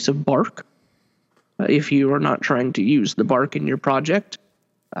a piece of bark, if you are not trying to use the bark in your project,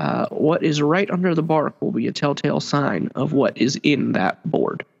 what is right under the bark will be a telltale sign of what is in that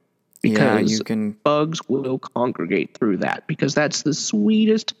board. Because bugs will congregate through that, because that's the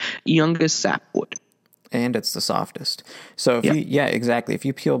sweetest, youngest sapwood. And it's the softest. So exactly. If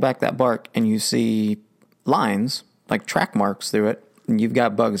you peel back that bark and you see lines, like track marks through it, you've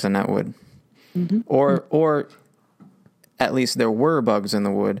got bugs in that wood. Mm-hmm. Or at least there were bugs in the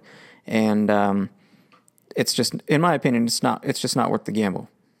wood, and it's just, in my opinion, it's just not worth the gamble.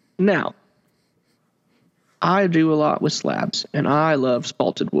 Now, I do a lot with slabs, and I love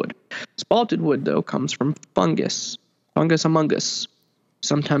spalted wood. Spalted wood, though, comes from fungus among us.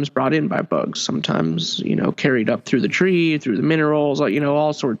 Sometimes brought in by bugs, sometimes, carried up through the tree, through the minerals,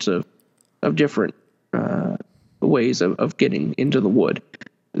 all sorts of different ways of getting into the wood.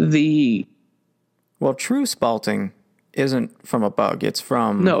 Well, true spalting isn't from a bug. It's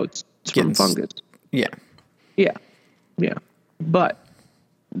from... No, it's from fungus. Yeah. Yeah. Yeah. But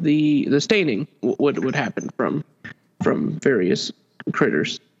the staining would happen from various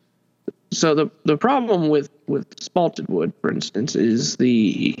critters. So the problem with spalted wood, for instance, is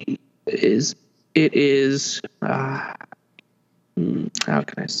how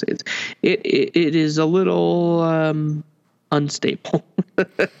can I say this? It is a little unstable. We'll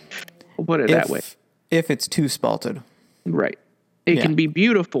put it that way. If it's too spalted. Right. It can be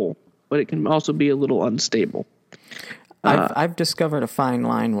beautiful, but it can also be a little unstable. I've discovered a fine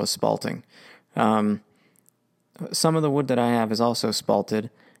line with spalting. Some of the wood that I have is also spalted,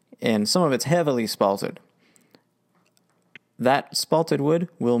 and some of it's heavily spalted. That spalted wood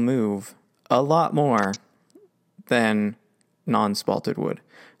will move a lot more than non-spalted wood.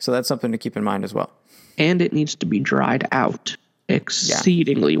 So that's something to keep in mind as well. And it needs to be dried out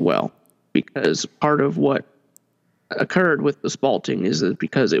exceedingly well, because part of what occurred with the spalting is that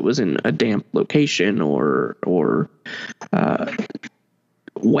because it was in a damp location or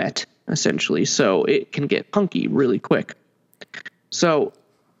wet, essentially, so it can get punky really quick. So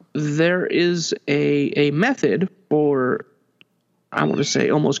there is a method for, I want to say,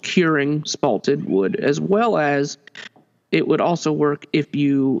 almost curing spalted wood, as well as it would also work if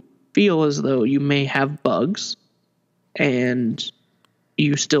you feel as though you may have bugs and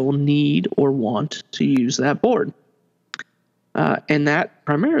you still need or want to use that board. And that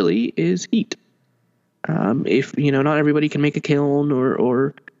primarily is heat. If, not everybody can make a kiln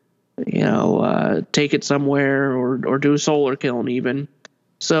or take it somewhere or do a solar kiln even.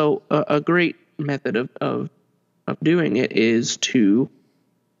 So a great method of doing it is to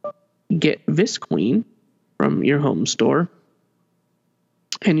get Visqueen from your home store,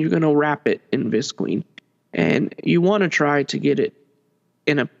 and you're going to wrap it in Visqueen. And you want to try to get it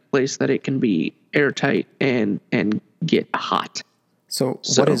in a place that it can be airtight and get hot. So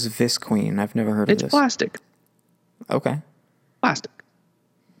what is Visqueen? I've never heard of this. It's plastic. Okay. Plastic.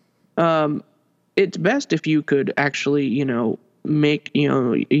 It's best if you could actually, make,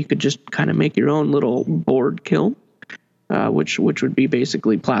 you could just kind of make your own little board kiln, which would be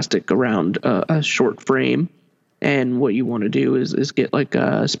basically plastic around a short frame. And what you want to do is get like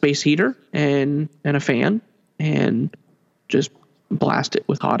a space heater and a fan and just blast it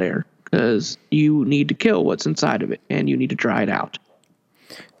with hot air, because you need to kill what's inside of it and you need to dry it out.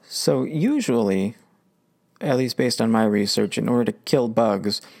 So usually, at least based on my research, in order to kill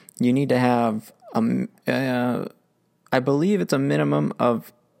bugs, you need to have, I believe it's a minimum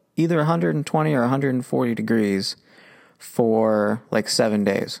of either 120 or 140 degrees for like 7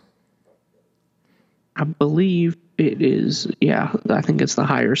 days. I believe it is. Yeah, I think it's the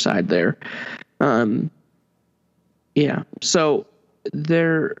higher side there. Yeah. So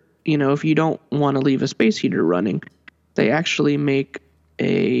there, if you don't want to leave a space heater running, they actually make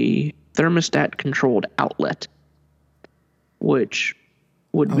a thermostat controlled outlet, which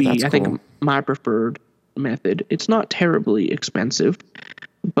would be, that's I cool. think, my preferred method. It's not terribly expensive,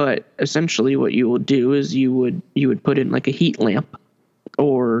 but essentially what you would do is you would put in like a heat lamp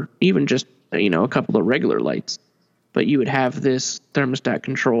or even just, a couple of regular lights, but you would have this thermostat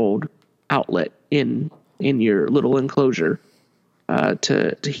controlled outlet in your little enclosure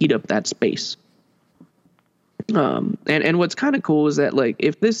to heat up that space. And what's kind of cool is that, like,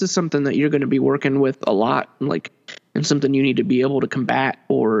 if this is something that you're going to be working with a lot, like, and something you need to be able to combat,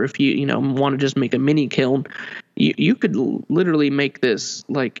 or if you want to just make a mini kiln, you could literally make this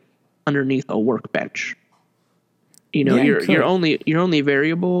like underneath a workbench. Your only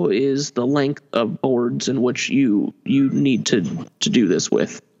variable is the length of boards in which you need to do this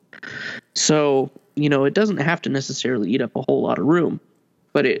with. So, it doesn't have to necessarily eat up a whole lot of room,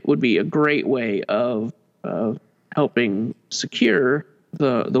 but it would be a great way of helping secure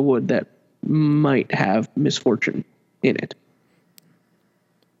the wood that might have misfortune in it.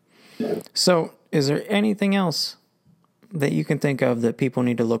 So, is there anything else that you can think of that people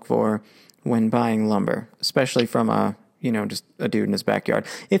need to look for when buying lumber, especially from just a dude in his backyard?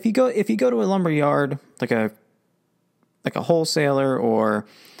 If you go to a lumber yard, like a wholesaler or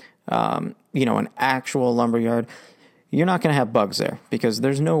an actual lumber yard, you're not going to have bugs there, because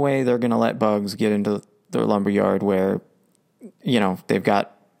there's no way they're going to let bugs get into their lumber yard where they've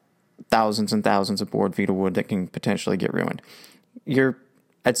got thousands and thousands of board feet of wood that can potentially get ruined.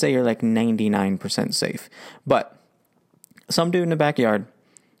 I'd say you're like 99% safe, but some dude in the backyard,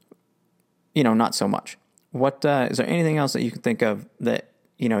 not so much. What is there anything else that you can think of that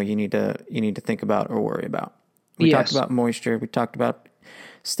you need to think about or worry about? We talked about moisture. We talked about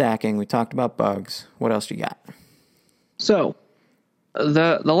stacking. We talked about bugs. What else do you got? So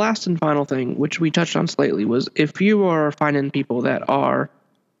the last and final thing, which we touched on slightly, was if you are finding people that are,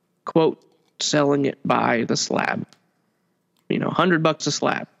 quote, selling it by the slab, $100 a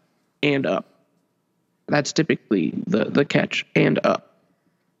slab and up. That's typically the catch, and up.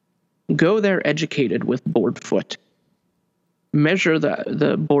 Go there educated with board foot. Measure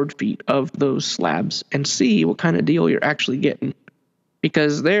the board feet of those slabs and see what kind of deal you're actually getting,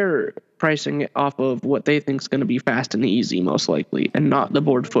 because they're pricing it off of what they think is going to be fast and easy, most likely, and not the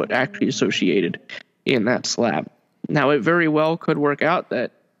board foot actually associated in that slab. Now, it very well could work out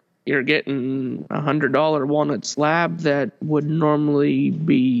that you're getting $100 walnut slab that would normally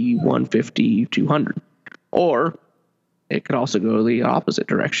be $150, $200, or it could also go the opposite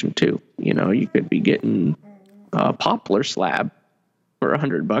direction too. You could be getting a poplar slab for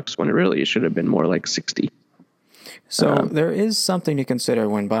 $100 when it should have been more like 60. So there is something to consider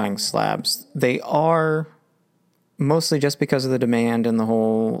when buying slabs. They are, mostly just because of the demand and the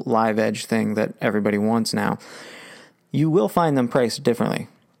whole live edge thing that everybody wants now, you will find them priced differently.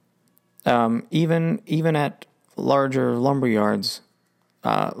 Even at larger lumber yards,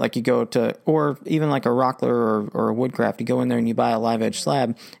 like you go to, or even like a Rockler or a Woodcraft, you go in there and you buy a live edge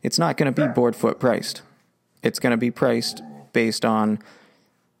slab, it's not going to be board foot priced. It's going to be priced based on,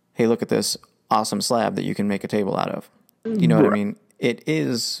 hey, look at this awesome slab that you can make a table out of. You know what I mean? It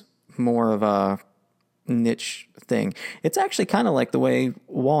is more of a niche thing. It's actually kind of like the way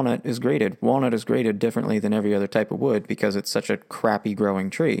walnut is graded. Walnut is graded differently than every other type of wood because it's such a crappy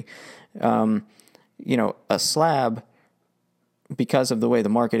growing tree. A slab, because of the way the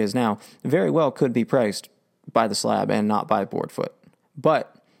market is now, very well could be priced by the slab and not by board foot.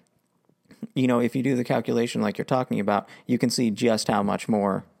 But, if you do the calculation like you're talking about, you can see just how much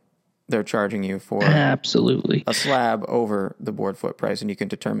more they're charging you for absolutely a slab over the board foot price, and you can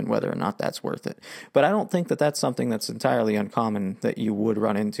determine whether or not that's worth it. But I don't think that that's something that's entirely uncommon that you would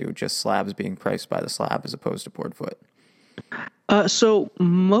run into, just slabs being priced by the slab as opposed to board foot. So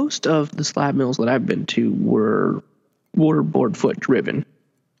most of the slab mills that I've been to were board foot driven,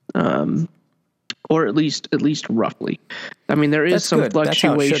 or at least roughly. I mean, there is That's some good.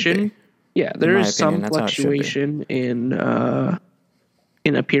 fluctuation. Yeah, there is some fluctuation in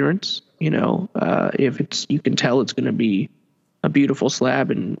appearance. If you can tell it's going to be a beautiful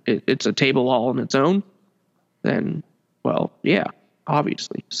slab and it's a table all on its own, then, well, yeah,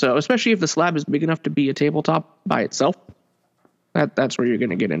 obviously. So especially if the slab is big enough to be a tabletop by itself, that's where you're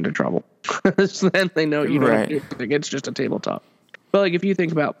going to get into trouble. So then they know it's just a tabletop. But like if you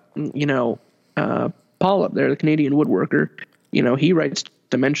think about, Paul up there, the Canadian woodworker, he writes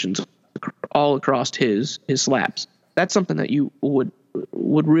dimensions all across his slabs. That's something that you would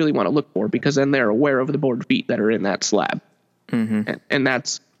would really want to look for, because then they're aware of the board feet that are in that slab. And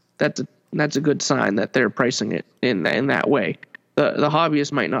that's a good sign that they're pricing it in that way. The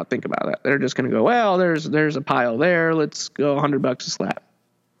hobbyist might not think about that. They're just going to go, well, there's a pile there. Let's go $100 a slab.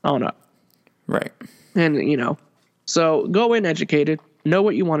 Oh no. Right. And so go in educated, know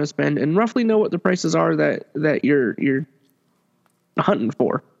what you want to spend, and roughly know what the prices are that you're hunting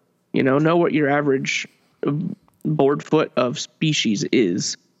for. Know what your average board foot of species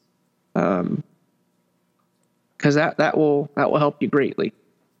is. Because that will help you greatly.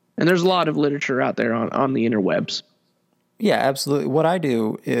 And there's a lot of literature out there on the interwebs. Yeah, absolutely. What I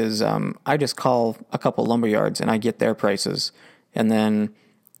do is I just call a couple lumber yards and I get their prices. And then,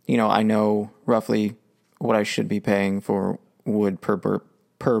 I know roughly what I should be paying for wood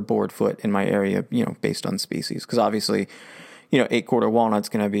per board foot in my area, based on species. Because obviously, 8-quarter walnut's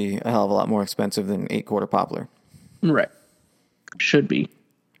going to be a hell of a lot more expensive than 8-quarter poplar. Right. Should be.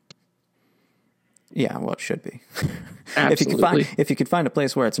 Yeah, well, it should be. Absolutely. If you could find a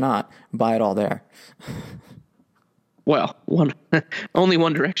place where it's not, buy it all there. Well, only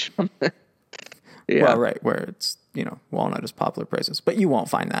one direction. Yeah. Well, right, where it's, walnut is poplar prices, but you won't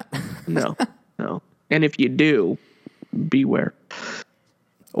find that. No. And if you do, beware.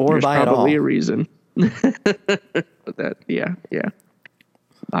 Or There's buy it all. Probably a reason. But yeah.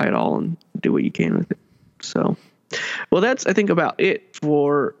 Buy it all and do what you can with it. So, well, that's, I think, about it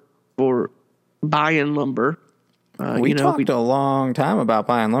for buying lumber. We talked a long time about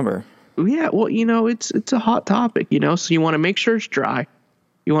buying lumber. Yeah, well, it's a hot topic, so you want to make sure it's dry.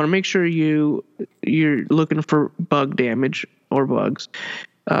 You want to make sure you're looking for bug damage or bugs.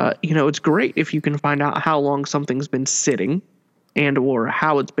 It's great if you can find out how long something's been sitting and or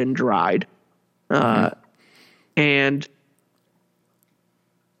how it's been dried. And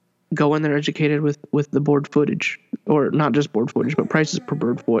go in there educated with the board footage, or not just board footage, but prices per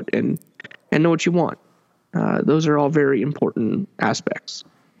board foot, and know what you want. Those are all very important aspects.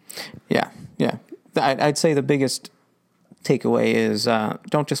 Yeah. I'd say the biggest takeaway is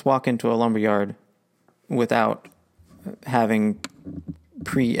don't just walk into a lumberyard without having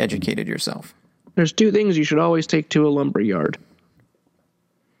pre-educated yourself. There's two things you should always take to a lumberyard: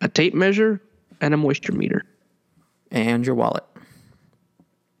 a tape measure and a moisture meter. And your wallet.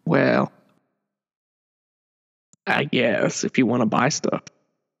 Well, I guess if you want to buy stuff.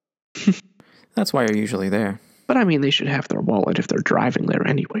 That's why you're usually there. But I mean, they should have their wallet if they're driving there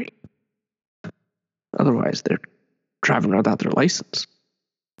anyway. Otherwise, they're driving without their license.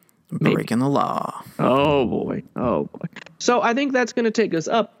 Breaking the law. Oh boy. So I think that's going to take us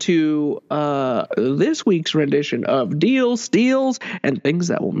up to this week's rendition of Deals, Steals, and Things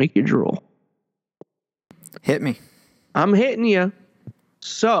That Will Make You Drool. Hit me. I'm hitting you.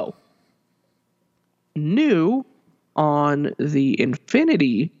 So, new on the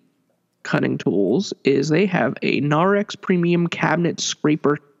Infinity cutting tools is they have a Narex Premium Cabinet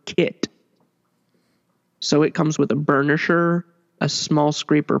Scraper Kit. So it comes with a burnisher, a small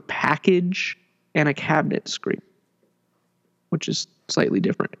scraper package, and a cabinet scraper, which is slightly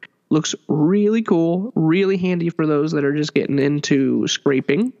different. Looks really cool, really handy for those that are just getting into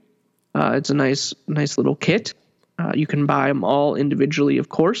scraping. It's a nice little kit. You can buy them all individually, of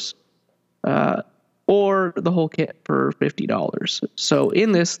course, or the whole kit for $50. So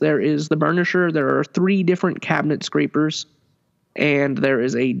in this, there is the burnisher. There are 3 different cabinet scrapers, and there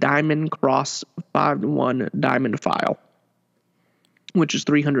is a Diamond Cross 5-to-1 diamond file, which is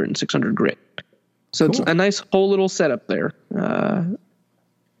 300 and 600 grit. So It's a nice whole little setup there,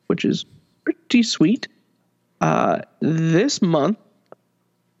 which is pretty sweet. This month,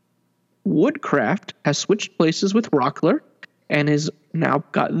 Woodcraft has switched places with Rockler and has now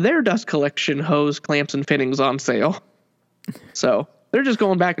got their dust collection hose, clamps, and fittings on sale. So they're just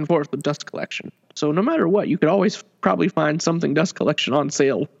going back and forth with dust collection. So no matter what, you could always probably find something dust collection on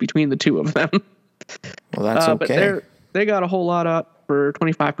sale between the two of them. Well, that's okay. But they got a whole lot up for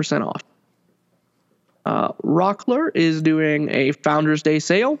 25% off. Rockler is doing a Founders Day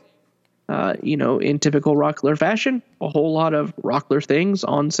sale. In typical Rockler fashion, a whole lot of Rockler things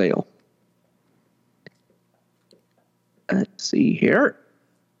on sale. Let's see here.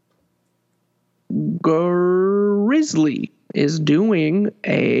 Grizzly is doing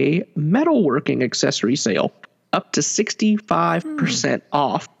a metalworking accessory sale, up to 65%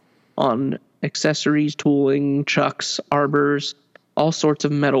 off on accessories, tooling, chucks, arbors, all sorts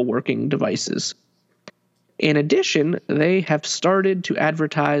of metalworking devices. In addition, they have started to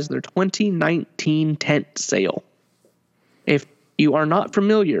advertise their 2019 tent sale. If you are not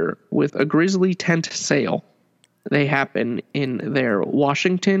familiar with a Grizzly tent sale, they happen in their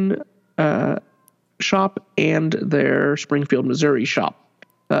Washington shop and their Springfield, Missouri shop.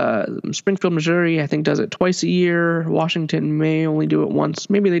 Springfield, Missouri, I think, does it twice a year. Washington may only do it once.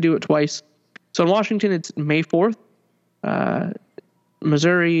 Maybe they do it twice. So in Washington, it's May 4th.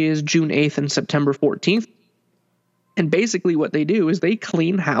 Missouri is June 8th and September 14th. And basically what they do is they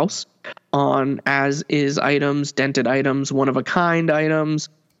clean house on as-is items, dented items, one-of-a-kind items,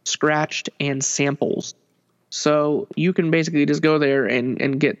 scratched, and samples. So you can basically just go there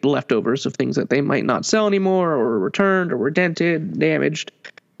and get leftovers of things that they might not sell anymore or returned or were dented, damaged,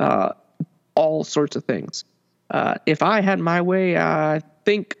 all sorts of things. If I had my way, I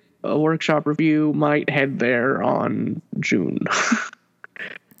think a workshop review might head there on June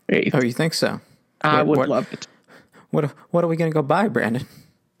 8th. Oh, you think so? I would love it. What are we going to go buy, Brandon?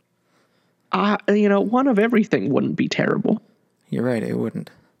 One of everything wouldn't be terrible. You're right, it wouldn't.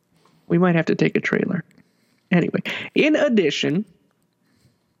 We might have to take a trailer. Anyway, in addition,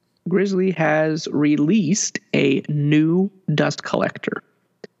 Grizzly has released a new dust collector.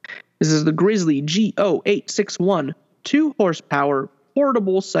 This is the Grizzly G0861 2-horsepower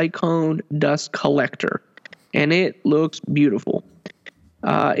portable cyclone dust collector, and it looks beautiful.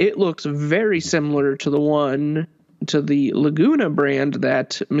 It looks very similar to the Laguna brand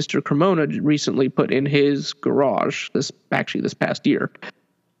that Mr. Cremona recently put in his garage this past year.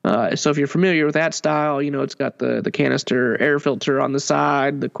 So if you're familiar with that style, it's got the canister air filter on the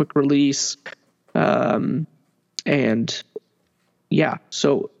side, the quick release, and yeah.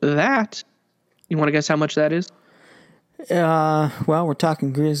 So that, you want to guess how much that is? Well, we're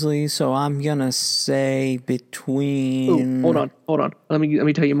talking Grizzly, so I'm gonna say between. Ooh, hold on. Let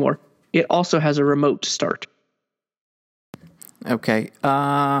me tell you more. It also has a remote start. Okay,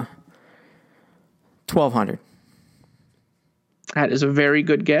 $1,200. That is a very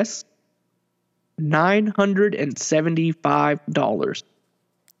good guess. $975.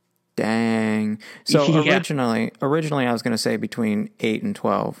 Dang. So Yeah. originally I was going to say between 8 and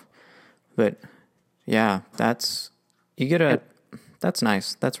 12. But yeah, that's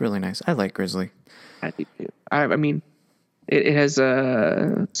nice. That's really nice. I like Grizzly. I do too. I mean, it has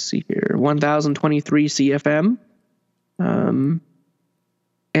let's see here, 1023 CFM. I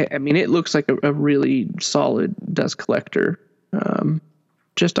mean, it looks like a really solid dust collector.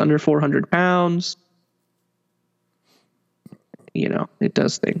 Just under 400 pounds. It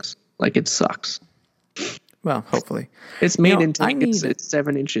does things. Like, it sucks. Well, hopefully. It's made into it's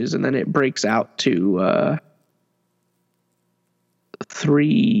 7 inches, and then it breaks out to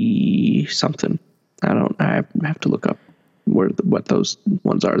 3 something. I have to look up what those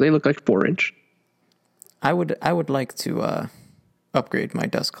ones are. They look like 4-inch. I would like to upgrade my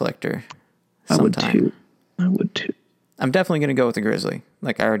dust collector sometime. I would too. I'm definitely going to go with the Grizzly.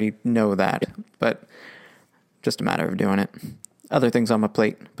 Like, I already know that, but just a matter of doing it. Other things on my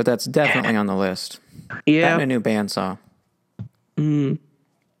plate, but that's definitely on the list. Yeah. That and a new bandsaw.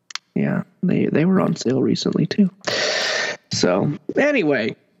 Yeah, they were on sale recently too. So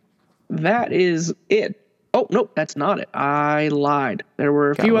anyway, that is it. Oh, nope, that's not it. I lied. There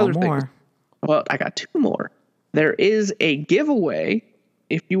were a few other things. Well, I got 2 more. There is a giveaway.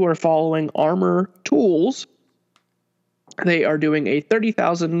 If you are following Armor Tools, they are doing a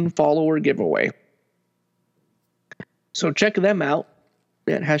 30,000 follower giveaway. So check them out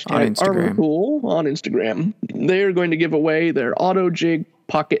at hashtag ArmorTool on Instagram. They are going to give away their Auto Jig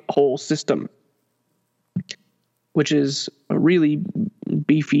pocket hole system, which is a really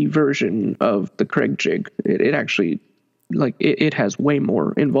beefy version of the Craig jig. It actually, it has way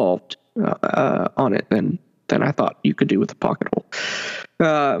more involved on it than I thought you could do with a pocket hole.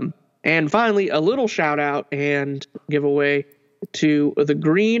 And finally, a little shout out and giveaway to the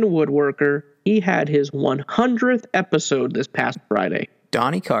Green Woodworker. He had his 100th episode this past Friday.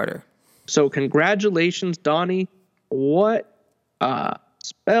 Donnie Carter. So congratulations, Donnie. What a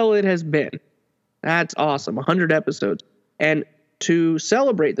spell it has been. That's awesome. 100 episodes. And to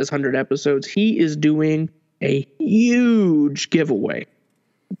celebrate this 100 episodes, he is doing a huge giveaway.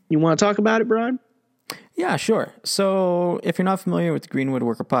 You want to talk about it, Brian? Yeah, sure. So if you're not familiar with the Green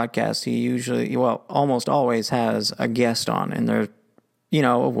Woodworker podcast, he almost always has a guest on, and they're, a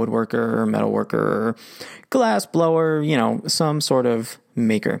woodworker or metal worker or glass blower, some sort of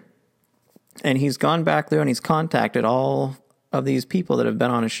maker. And he's gone back there and he's contacted all of these people that have been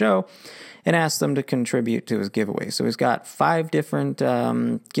on his show and asked them to contribute to his giveaway. So he's got 5 different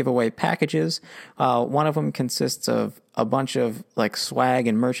giveaway packages. One of them consists of a bunch of swag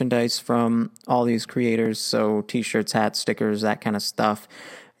and merchandise from all these creators. So t-shirts, hats, stickers, that kind of stuff.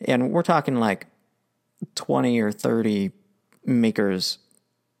 And we're talking 20 or 30 makers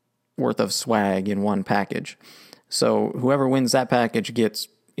worth of swag in one package. So whoever wins that package gets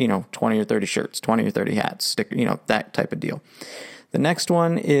 20 or 30 shirts, 20 or 30 hats, that type of deal. The next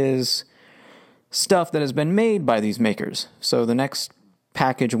one is stuff that has been made by these makers. So the next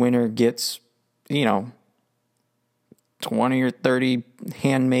package winner gets, 20 or 30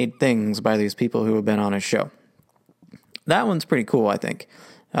 handmade things by these people who have been on his show. That one's pretty cool, I think.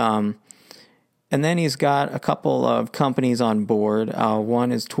 And then he's got a couple of companies on board.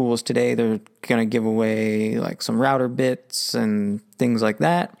 One is Tools Today. They're going to give away like some router bits and things like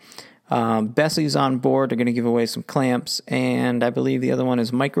that. Bessie's on board. They're going to give away some clamps. And I believe the other one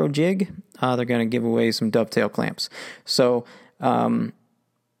is Microjig. They're going to give away some dovetail clamps. So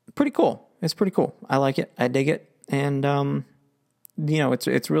pretty cool. It's pretty cool. I like it. I dig it. And,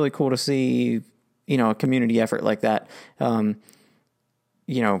 it's really cool to see, a community effort like that. All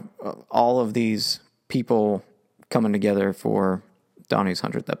of these people coming together for Donnie's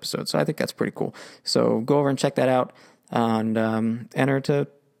 100th episode. So I think that's pretty cool. So go over and check that out and enter to,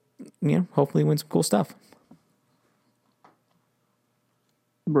 hopefully win some cool stuff.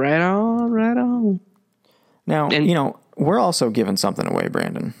 Right on, right on. Now, we're also giving something away,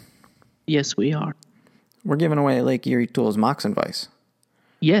 Brandon. Yes, we are. We're giving away Lake Erie Tools Moxon Vise.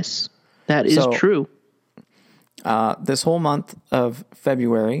 Yes, that is true. This whole month of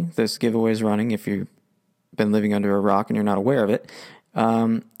February, this giveaway is running if you've been living under a rock and you're not aware of it.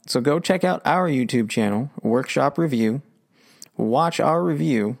 So go check out our YouTube channel, Workshop Review. Watch our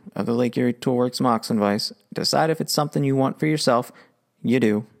review of the Lake Erie Toolworks Moxon Vise. Decide if it's something you want for yourself. You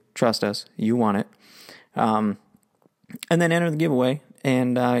do. Trust us. You want it. And then enter the giveaway.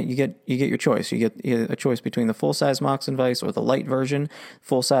 And you get your choice. You get a choice between the full-size Moxon Vise or the light version.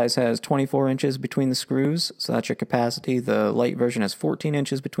 Full size has 24 inches between the screws, so that's your capacity. The light version has 14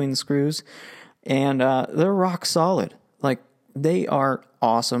 inches between the screws. And they're rock solid. Like, they are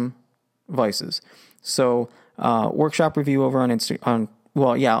awesome vices. So, Workshop Review over on Instagram,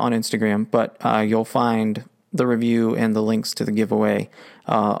 but you'll find the review and the links to the giveaway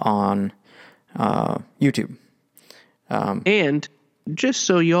on YouTube. And just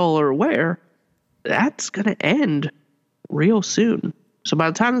so y'all are aware, that's going to end real soon. So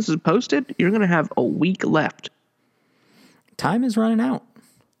by the time this is posted, you're going to have a week left. Time is running out.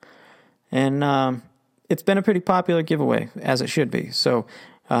 And it's been a pretty popular giveaway, as it should be. So,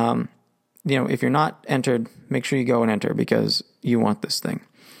 if you're not entered, make sure you go and enter because you want this thing.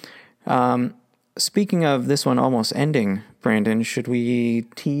 Speaking of this one almost ending, Brandon, should we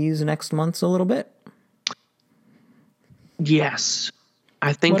tease next month's a little bit? Yes,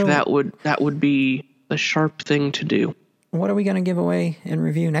 I think that would be the sharp thing to do. What are we going to give away in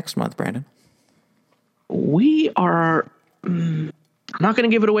review next month, Brandon? We are. I'm not going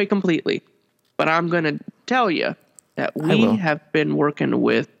to give it away completely, but I'm going to tell you that we have been working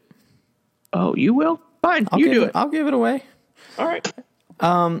with. Oh, you will? Fine, you do it. I'll give it away. All right.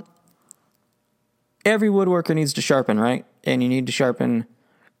 Every woodworker needs to sharpen, right? And you need to sharpen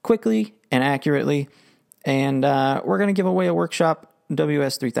quickly and accurately. And we're going to give away a Workshop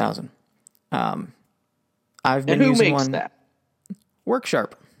WS3000. I've been using one. That?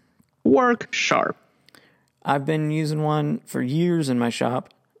 Worksharp. Worksharp. I've been using one for years in my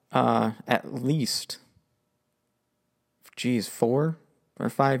shop. At least, 4 or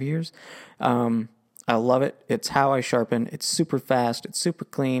 5 years. I love it. It's how I sharpen. It's super fast. It's super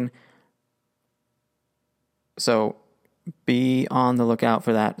clean. So be on the lookout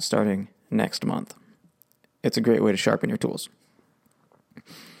for that starting next month. It's a great way to sharpen your tools.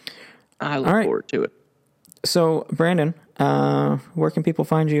 I look forward to it. So, Brandon, where can people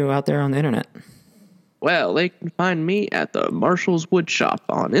find you out there on the internet? Well, they can find me at the Marshall's Woodshop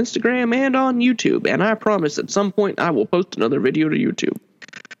on Instagram and on YouTube. And I promise at some point I will post another video to YouTube.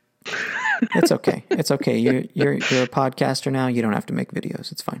 It's okay. It's okay. You're a podcaster now. You don't have to make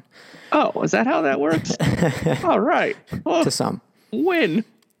videos. It's fine. Oh, is that how that works? All right. Well, to some. When?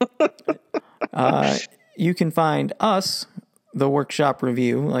 You can find us, the Workshop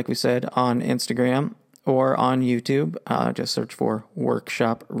Review, like we said, on Instagram or on YouTube. Just search for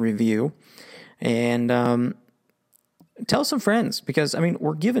Workshop Review. And tell some friends because,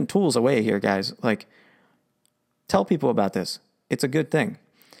 we're giving tools away here, guys. Like, tell people about this. It's a good thing.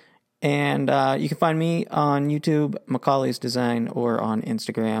 And you can find me on YouTube, Macaulay's Design, or on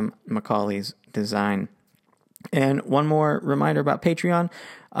Instagram, Macaulay's Design. And one more reminder about Patreon.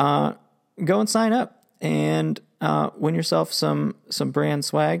 Go and sign up and win yourself some brand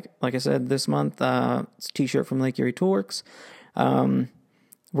swag. Like I said, this month, it's a t-shirt from Lake Erie Toolworks.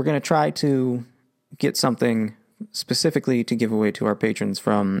 We're going to try to get something specifically to give away to our patrons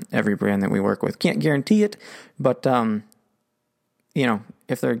from every brand that we work with. Can't guarantee it, but,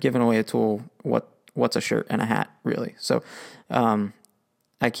 if they're giving away a tool, what's a shirt and a hat, really? So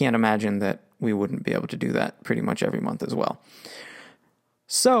I can't imagine that we wouldn't be able to do that pretty much every month as well.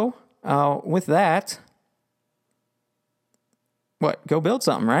 So, with that, what? Go build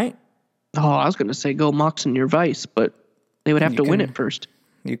something, right? Oh, I was going to say go Moxon your Vice, but they would have to win it first.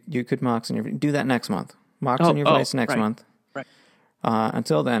 You could Moxon your... Do that next month. Moxon your Vice next month. Right.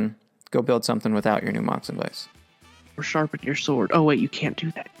 Until then, go build something without your new Moxon Vice. Or sharpen your sword. Oh, wait, you can't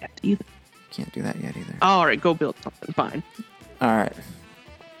do that yet either. Can't do that yet either. All right, go build something. Fine. All right.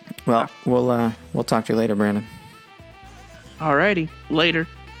 Well, we'll talk to you later, Brandon. All righty. Later.